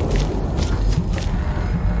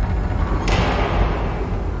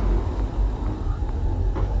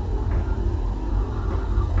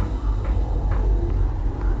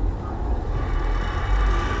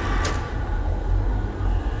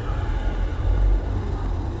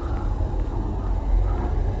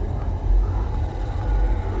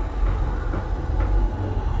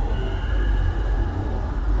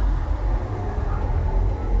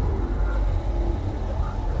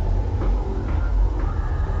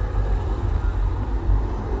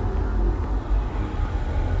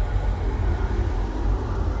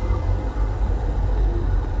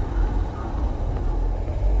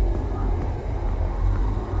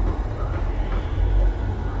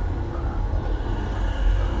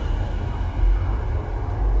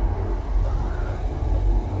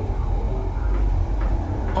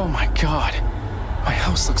 Oh my god. My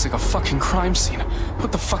house looks like a fucking crime scene.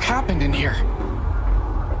 What the fuck happened in here?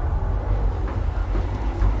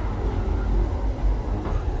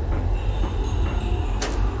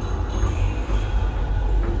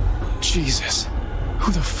 Jesus.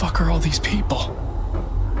 Who the fuck are all these people?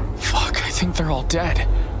 Fuck, I think they're all dead.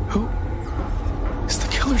 Who? Is the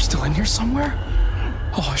killer still in here somewhere?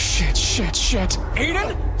 Oh, shit.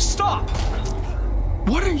 Aiden, stop!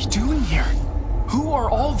 What are you doing here? Who are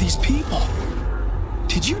all these people?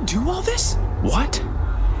 Did you do all this? What?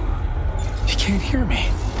 He can't hear me.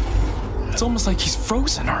 It's almost like he's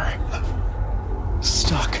frozen or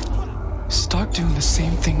stuck. Stuck doing the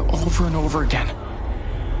same thing over and over again.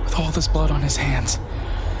 With all this blood on his hands.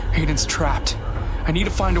 Aiden's trapped. I need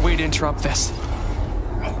to find a way to interrupt this.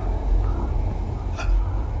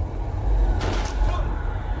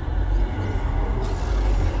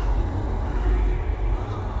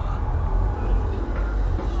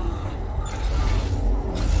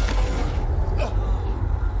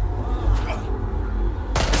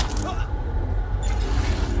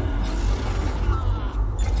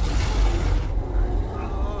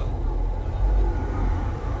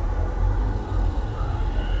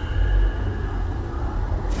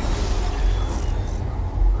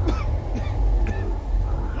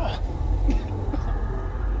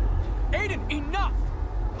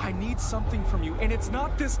 Something from you, and it's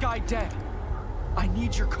not this guy dead. I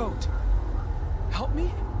need your coat. Help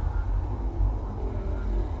me?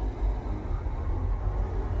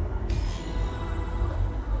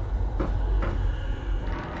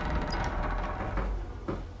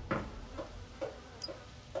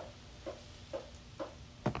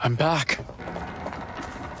 I'm back.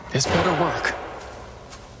 This better work.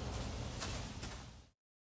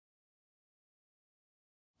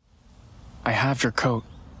 I have your coat.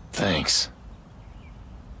 Thanks.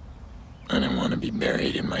 I didn't want to be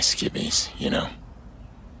buried in my skivvies, you know?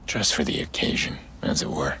 Just for the occasion, as it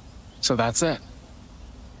were. So that's it?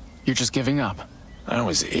 You're just giving up? I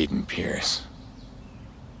was Aiden Pierce.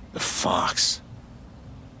 The Fox.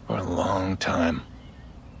 For a long time.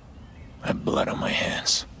 I had blood on my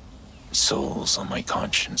hands. Souls on my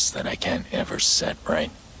conscience that I can't ever set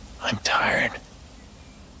right. I'm tired.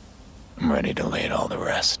 I'm ready to lay it all to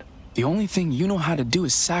rest. The only thing you know how to do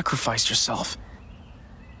is sacrifice yourself.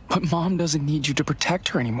 But Mom doesn't need you to protect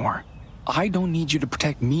her anymore. I don't need you to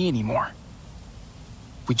protect me anymore.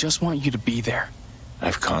 We just want you to be there.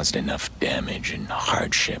 I've caused enough damage and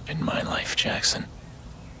hardship in my life, Jackson.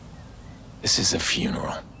 This is a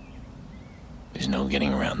funeral. There's no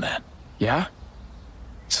getting around that. Yeah?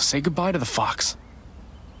 So say goodbye to the Fox.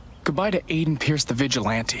 Goodbye to Aiden Pierce the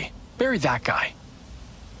Vigilante. Bury that guy.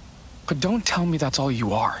 But don't tell me that's all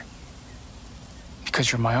you are. Because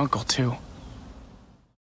you're my uncle, too.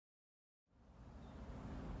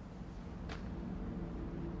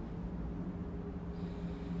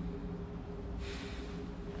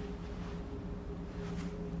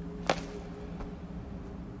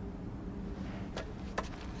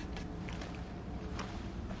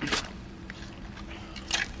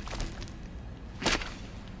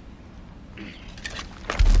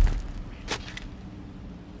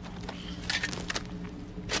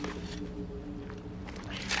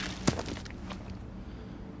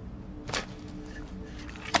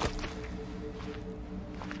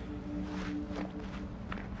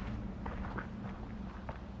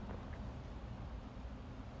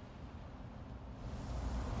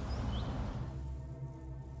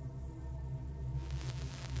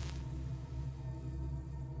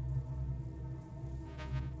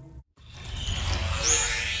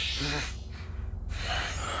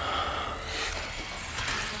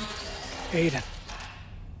 Aiden.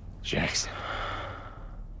 Jackson.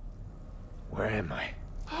 Where am I?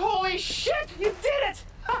 Holy shit! You did it!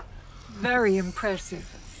 Very impressive.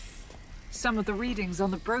 Some of the readings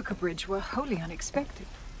on the broker bridge were wholly unexpected.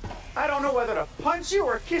 I don't know whether to punch you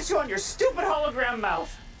or kiss you on your stupid hologram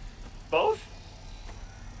mouth. Both?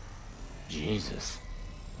 Jesus.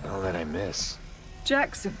 All that I miss.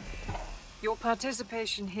 Jackson, your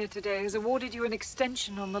participation here today has awarded you an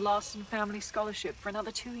extension on the Larson Family Scholarship for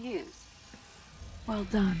another 2 years. Well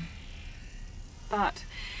done. But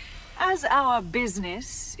as our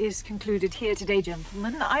business is concluded here today,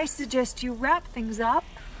 gentlemen, I suggest you wrap things up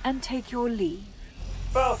and take your leave.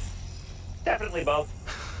 Both. Definitely both.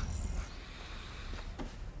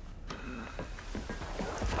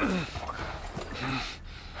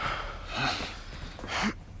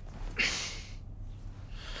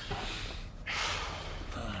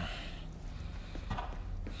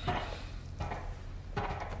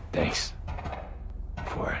 Thanks.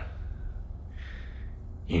 For...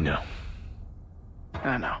 you know.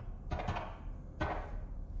 I know.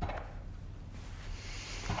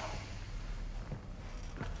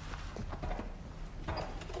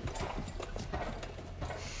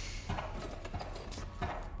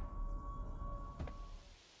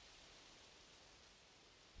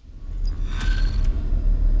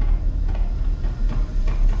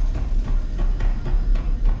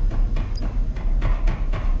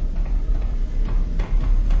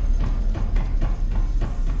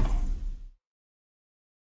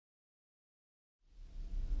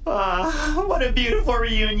 What a beautiful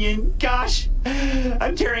reunion. Gosh,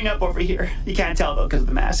 I'm tearing up over here. You can't tell, though, because of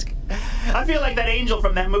the mask. I feel like that angel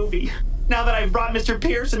from that movie. Now that I've brought Mr.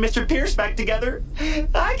 Pierce and Mr. Pierce back together,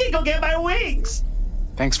 I can go get my wings.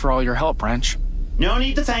 Thanks for all your help, Wrench. No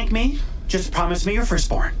need to thank me. Just promise me your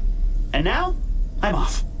firstborn. And now, I'm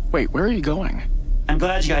off. Wait, where are you going? I'm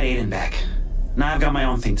glad you got Aiden back. Now I've got my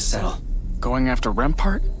own thing to settle. Going after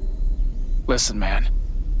Rempart? Listen, man.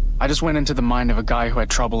 I just went into the mind of a guy who had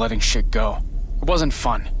trouble letting shit go. It wasn't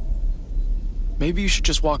fun. Maybe you should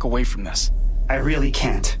just walk away from this. I really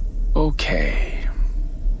can't. Okay.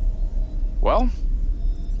 Well,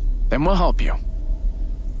 then we'll help you.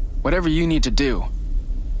 Whatever you need to do,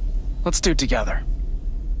 let's do it together.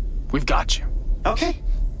 We've got you. Okay.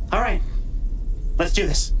 All right. Let's do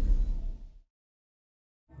this.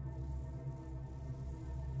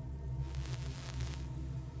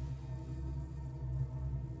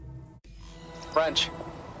 Wrench,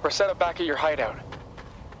 we're set up back at your hideout.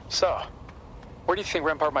 So, where do you think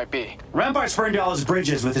Rempart might be? Rempart's burned all his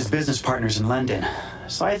bridges with his business partners in London,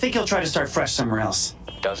 so I think he'll try to start fresh somewhere else.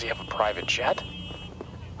 Does he have a private jet?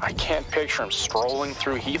 I can't picture him strolling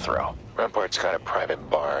through Heathrow. Rempart's got a private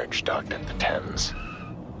barge docked at the Thames.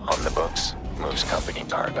 On the books, moves company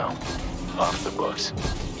cargo. Off the books,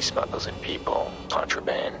 he smuggles in people,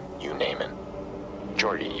 contraband, you name it.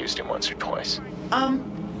 Jordy used him once or twice.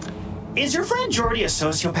 Is your friend Jordy a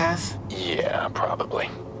sociopath? Yeah, probably.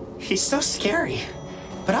 He's so scary,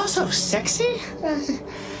 but also sexy.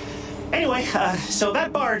 Anyway, so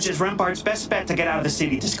that barge is Rempart's best bet to get out of the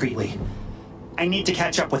city discreetly. I need to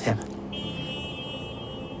catch up with him.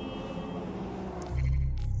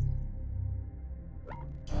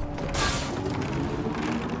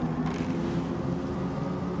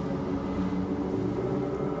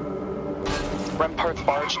 Rempart's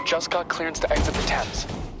barge just got clearance to exit the Thames.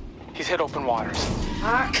 He's hit open waters.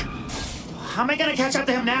 Fuck! How am I gonna catch up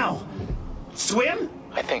to him now? Swim?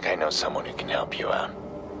 I think I know someone who can help you out.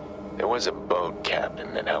 There was a boat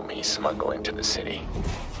captain that helped me smuggle into the city.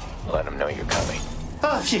 Let him know you're coming.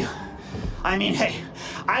 Oh, phew. I mean, hey,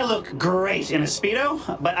 I look great in a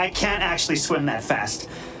Speedo, but I can't actually swim that fast.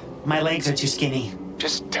 My legs are too skinny.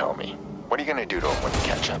 Just tell me, what are you gonna do to him when you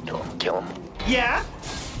catch up to him? Kill him? Yeah?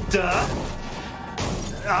 Duh.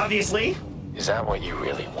 Obviously. Is that what you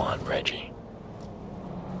really want, Reggie?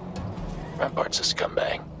 Rempart's a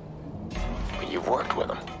scumbag. But you've worked with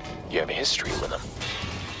him. You have a history with him.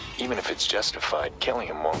 Even if it's justified, killing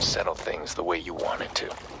him won't settle things the way you want it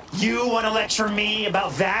to. You want to lecture me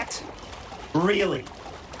about that? Really?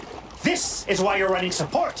 This is why you're running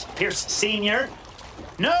support, Pierce Sr.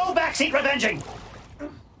 No backseat revenging!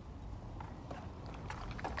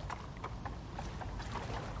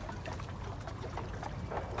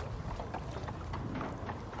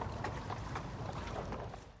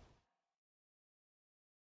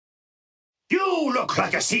 You look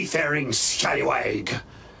like a seafaring scallywag.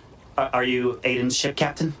 Are you Aiden's ship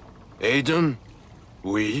captain? Aiden?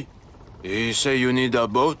 Oui. You say you need a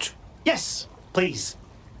boat? Yes, please.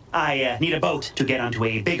 I need a boat to get onto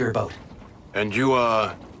a bigger boat. And you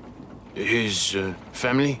are his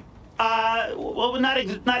family? Well,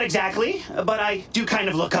 not exactly, but I do kind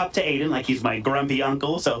of look up to Aiden like he's my grumpy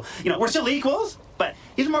uncle, so, you know, we're still equals, but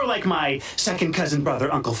he's more like my second cousin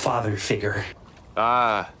brother, uncle father figure.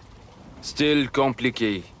 Ah, still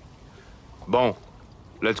compliqué. Bon,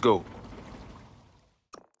 let's go.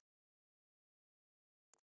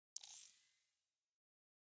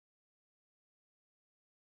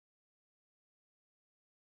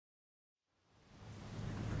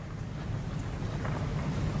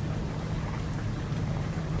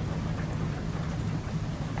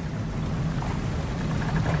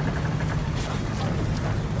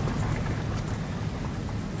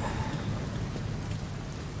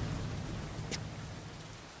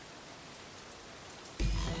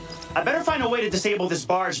 I better find a way to disable this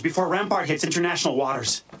barge before Rempart hits international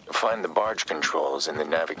waters. Find the barge controls in the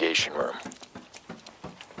navigation room.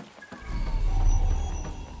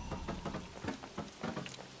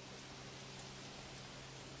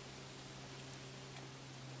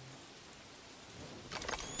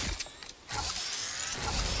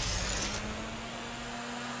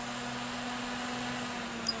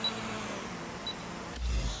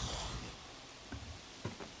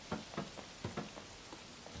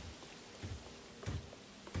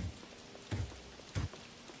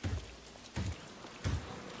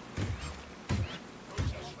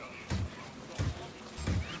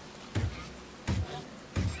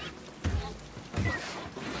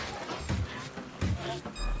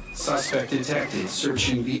 Suspect detected.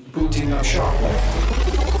 Searching the booting up shockwave.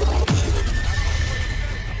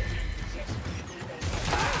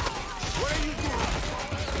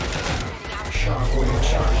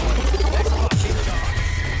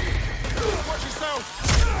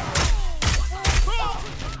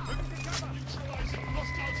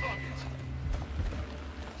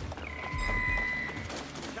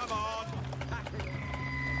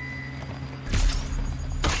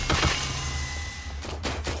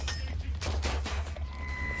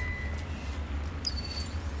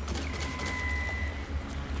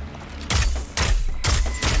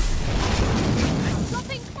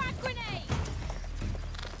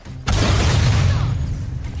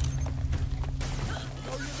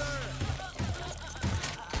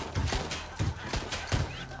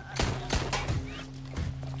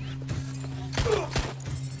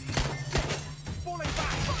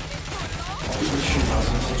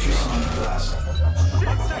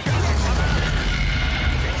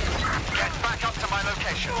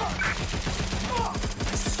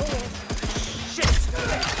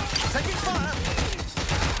 Taking fire!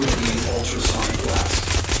 Bringing ultrasonic blast.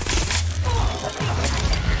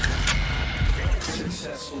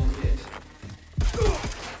 Successful hit.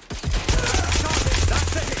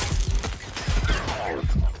 That's it!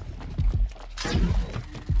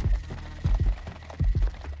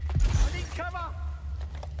 I need cover!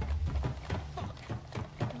 Fuck!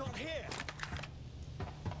 Not here!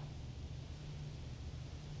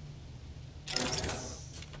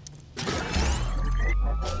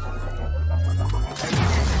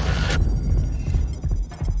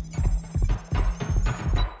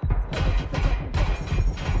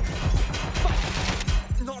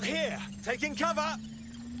 Not here! Taking cover!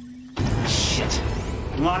 Shit.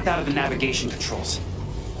 I'm locked out of the navigation controls.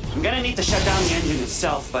 I'm gonna need to shut down the engine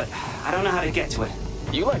itself, but I don't know how to get to it.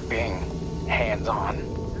 You like being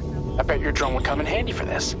hands-on. I bet your drone would come in handy for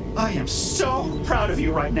this. I am so proud of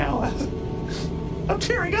you right now. I'm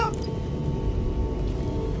tearing up.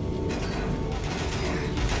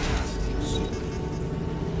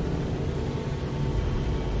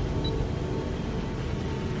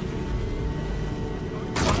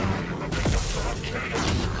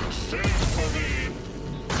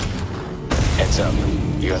 Heads up.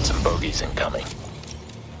 You got some bogeys incoming.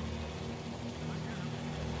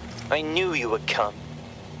 I knew you would come.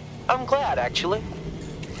 I'm glad, actually.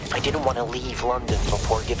 I didn't want to leave London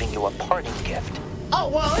before giving you a parting gift. Oh,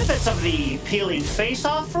 well, if it's of the peeling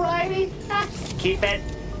face-off variety, keep it.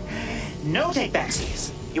 No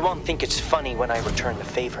take-backsies. You won't think it's funny when I return the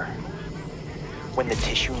favor. When the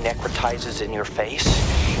tissue necrotizes in your face,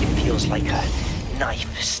 it feels like a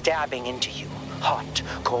knife stabbing into you. Hot,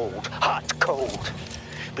 cold, hot, cold.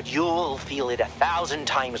 But you'll feel it 1,000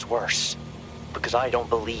 times worse. Because I don't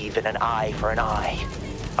believe in an eye for an eye.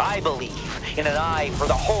 I believe in an eye for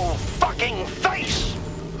the whole fucking face!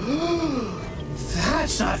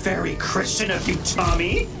 That's not very Christian of you,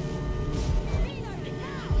 Tommy.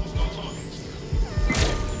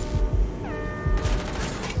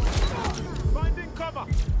 Finding cover!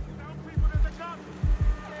 Down people in the gun!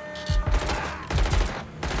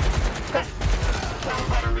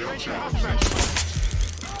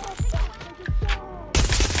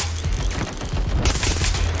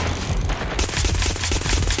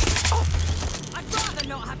 I'd rather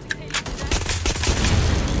not have to kill you today.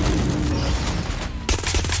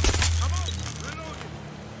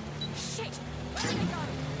 Shit! Where did they go?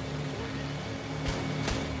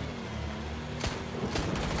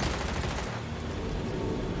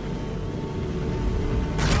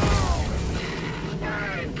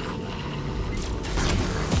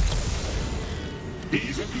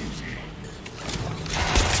 Easy peasy.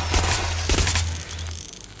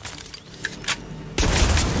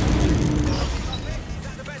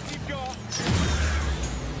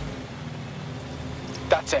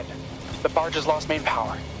 That's it. The barge has lost main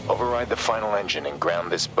power. Override the final engine and ground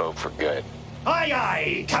this boat for good. Aye,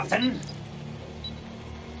 aye, Captain.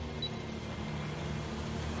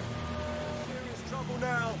 Serious trouble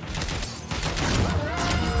now.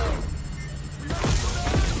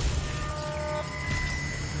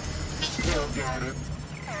 Still got it.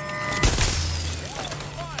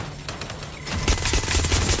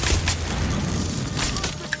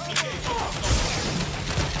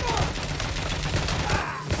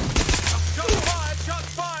 Shots fired! Shots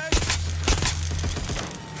fired!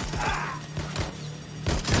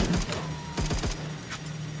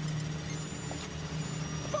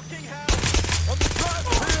 Fucking hell! On the drive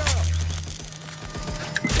here!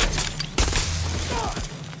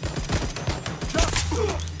 Just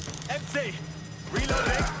empty!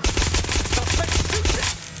 Reloading! Suspect shooting!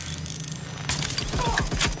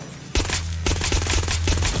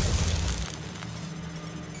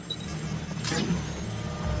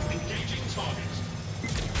 Engaging target.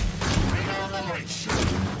 Radar on the right shoot.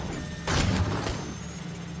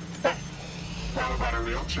 How about a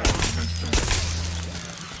real challenge next time?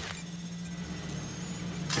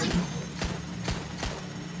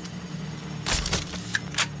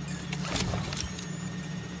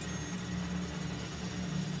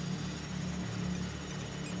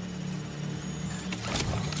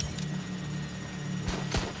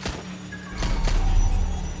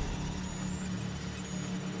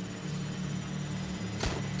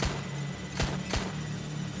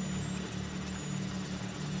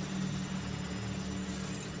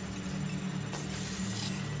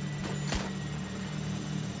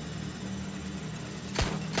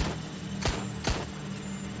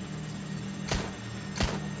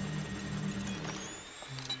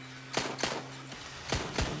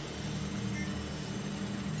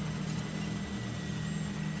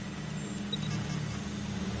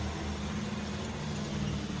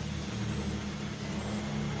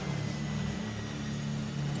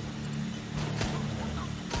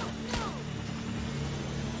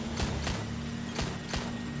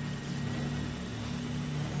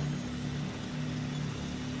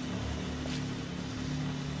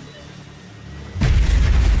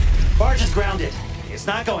 is grounded. It's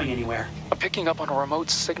not going anywhere. I'm picking up on a remote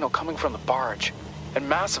signal coming from the barge, and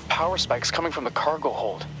massive power spikes coming from the cargo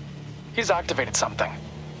hold. He's activated something.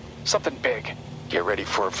 Something big. Get ready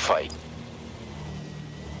for a fight.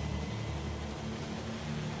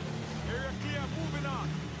 Area clear, moving on.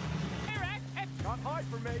 Can't hide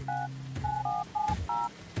from me.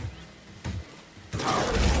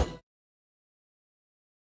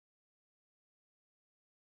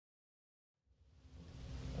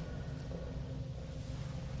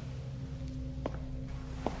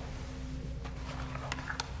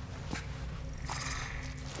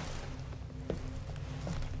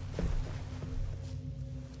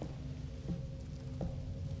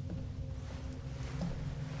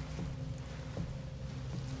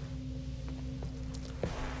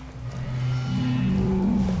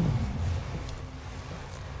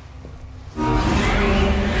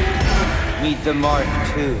 Meet the Mark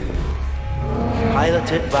II.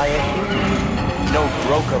 Piloted by a human. No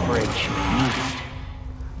broker bridge.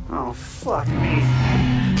 Oh, fuck me.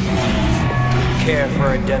 Care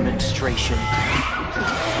for a demonstration?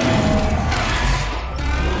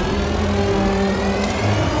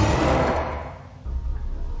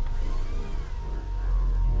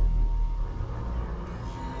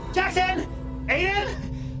 Jackson! Aiden!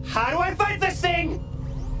 How do I fight this thing?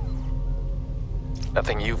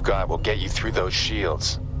 Nothing you've got will get you through those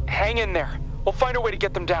shields. Hang in there. We'll find a way to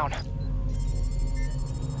get them down.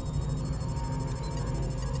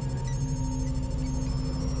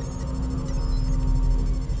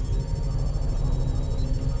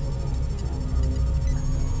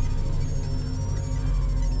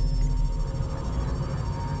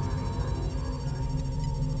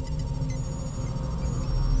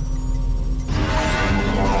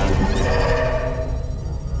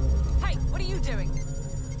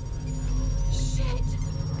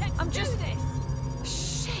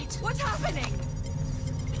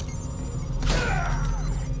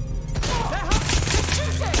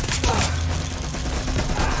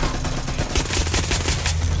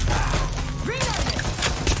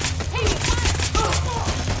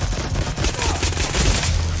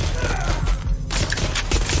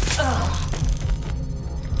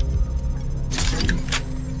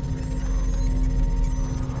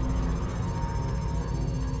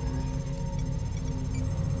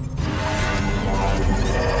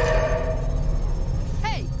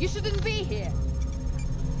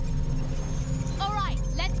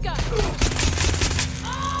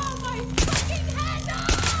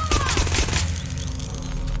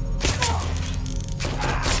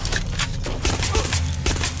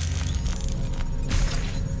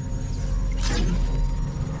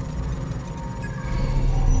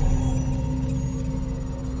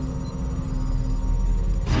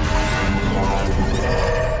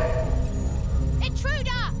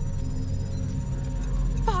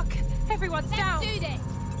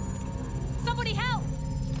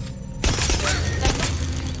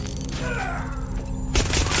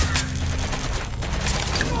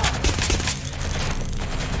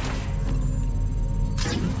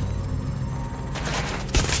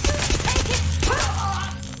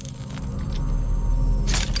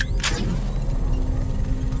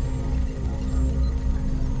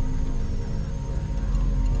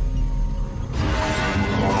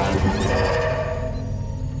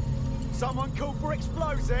 Someone call for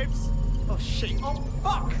explosives. Oh shit. Oh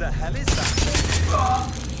fuck! The hell is that?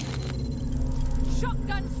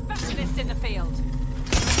 Shotgun specialist in the field.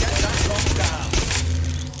 Get that locked down.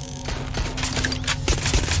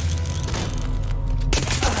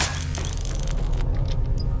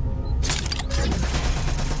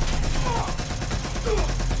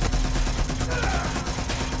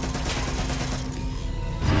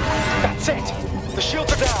 That's it! The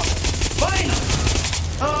shields are down! Finally!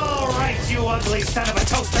 All right, you ugly son of a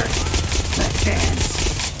toaster! Let's dance!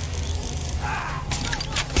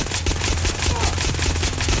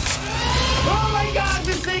 Oh my god,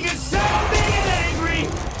 this thing is so big and angry!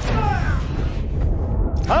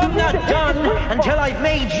 I'm not done until I've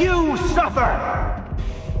made you suffer!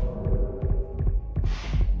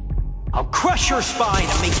 I'll crush your spine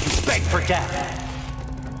and make you beg for death!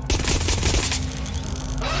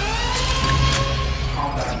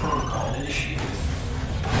 Combat protocol initiated.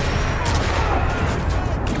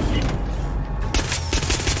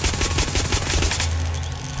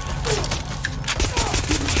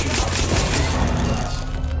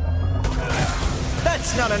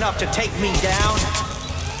 That's not enough to take me down!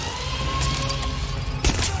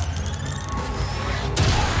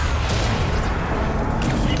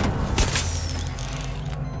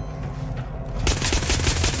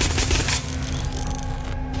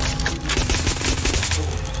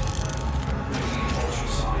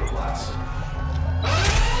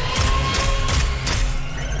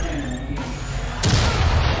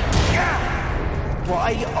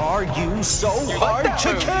 Why are you so hard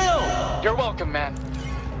to kill? You're welcome, man.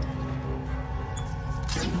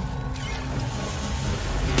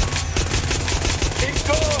 Keep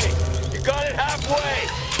going! You got it halfway!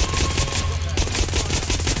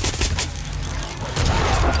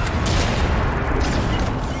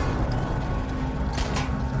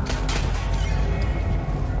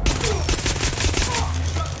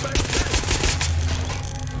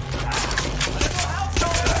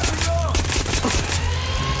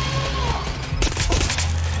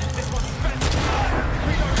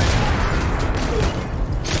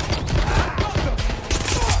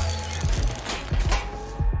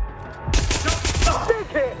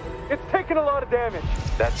 Damage.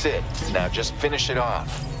 That's it. Now just finish it off.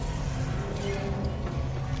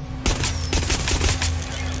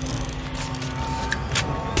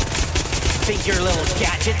 Think your little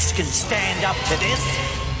gadgets can stand up to this?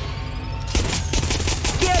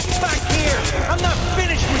 Get back here! I'm not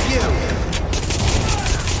finished with you!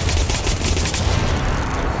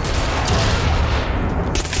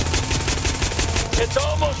 It's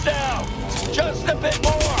almost out! Just a bit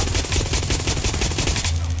more!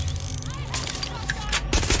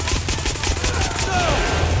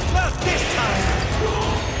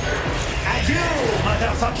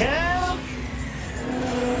 Motherfucker!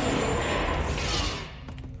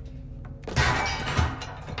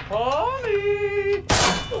 Holly!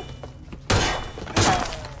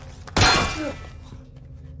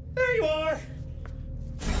 There you are!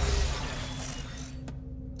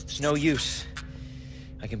 It's no use.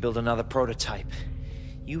 I can build another prototype.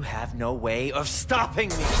 You have no way of stopping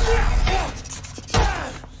me!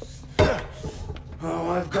 Oh,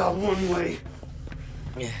 I've got one way.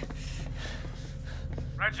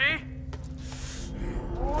 Reggie?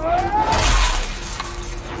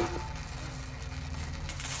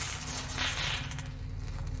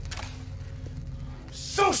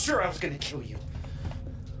 So sure I was gonna kill you.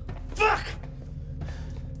 Fuck!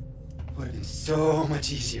 Would have been so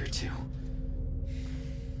much easier too.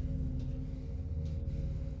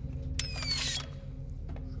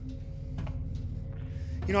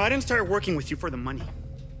 You know, I didn't start working with you for the money.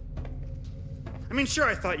 I mean, sure,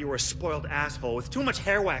 I thought you were a spoiled asshole with too much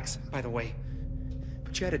hair wax, by the way.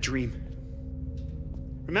 But you had a dream.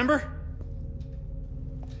 Remember?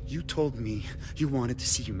 You told me you wanted to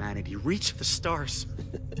see humanity reach the stars.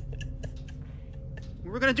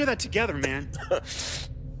 We were gonna do that together, man.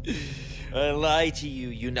 I lied to you,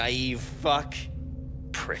 you naive fuck.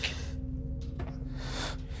 Prick.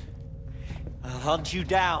 I'll hunt you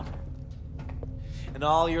down. And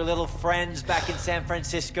all your little friends back in San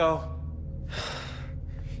Francisco.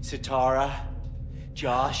 Sitara,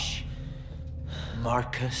 Josh,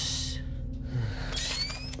 Marcus.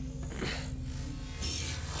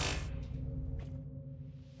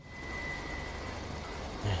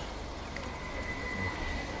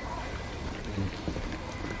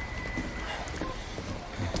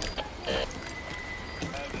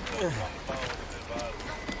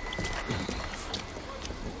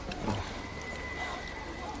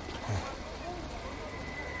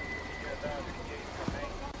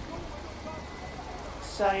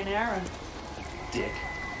 Sayonara, dick.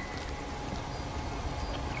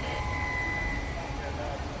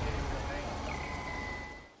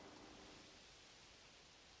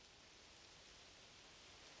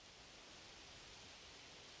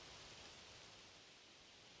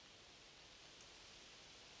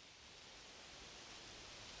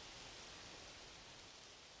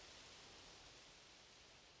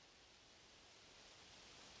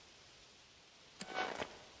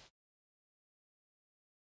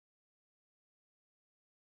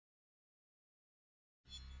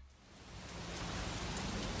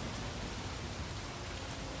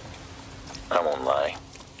 I won't lie.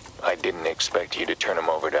 I didn't expect you to turn him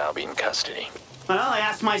over to Albie in custody. Well, I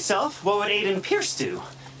asked myself, what would Aiden Pierce do?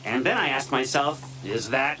 And then I asked myself, is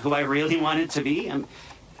that who I really wanted to be?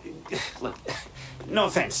 Look, no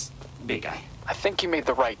offense, big guy. I think you made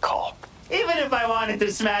the right call. Even if I wanted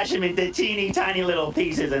to smash him into teeny tiny little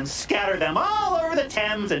pieces and scatter them all over the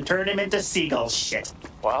Thames and turn him into seagull shit.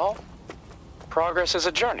 Well, progress is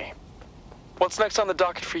a journey. What's next on the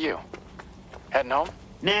docket for you? Heading home?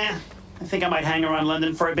 Nah, I think I might hang around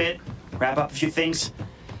London for a bit, wrap up a few things.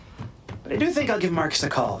 But I do think I'll give Marcus a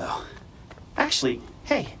call, though. Actually,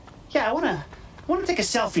 hey, yeah, I wanna take a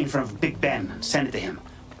selfie in front of Big Ben and send it to him.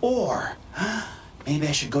 Or maybe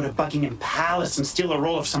I should go to Buckingham Palace and steal a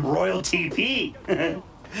roll of some royal TP.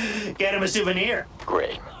 Get him a souvenir.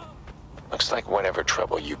 Great. Looks like whatever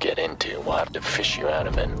trouble you get into, we'll have to fish you out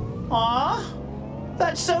of it. Aw,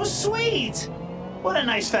 that's so sweet. What a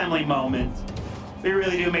nice family moment. We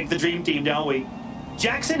really do make the dream team, don't we?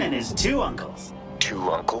 Jackson and his two uncles. Two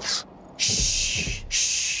uncles? Shh,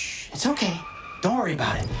 shh. It's okay. Don't worry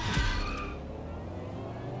about it.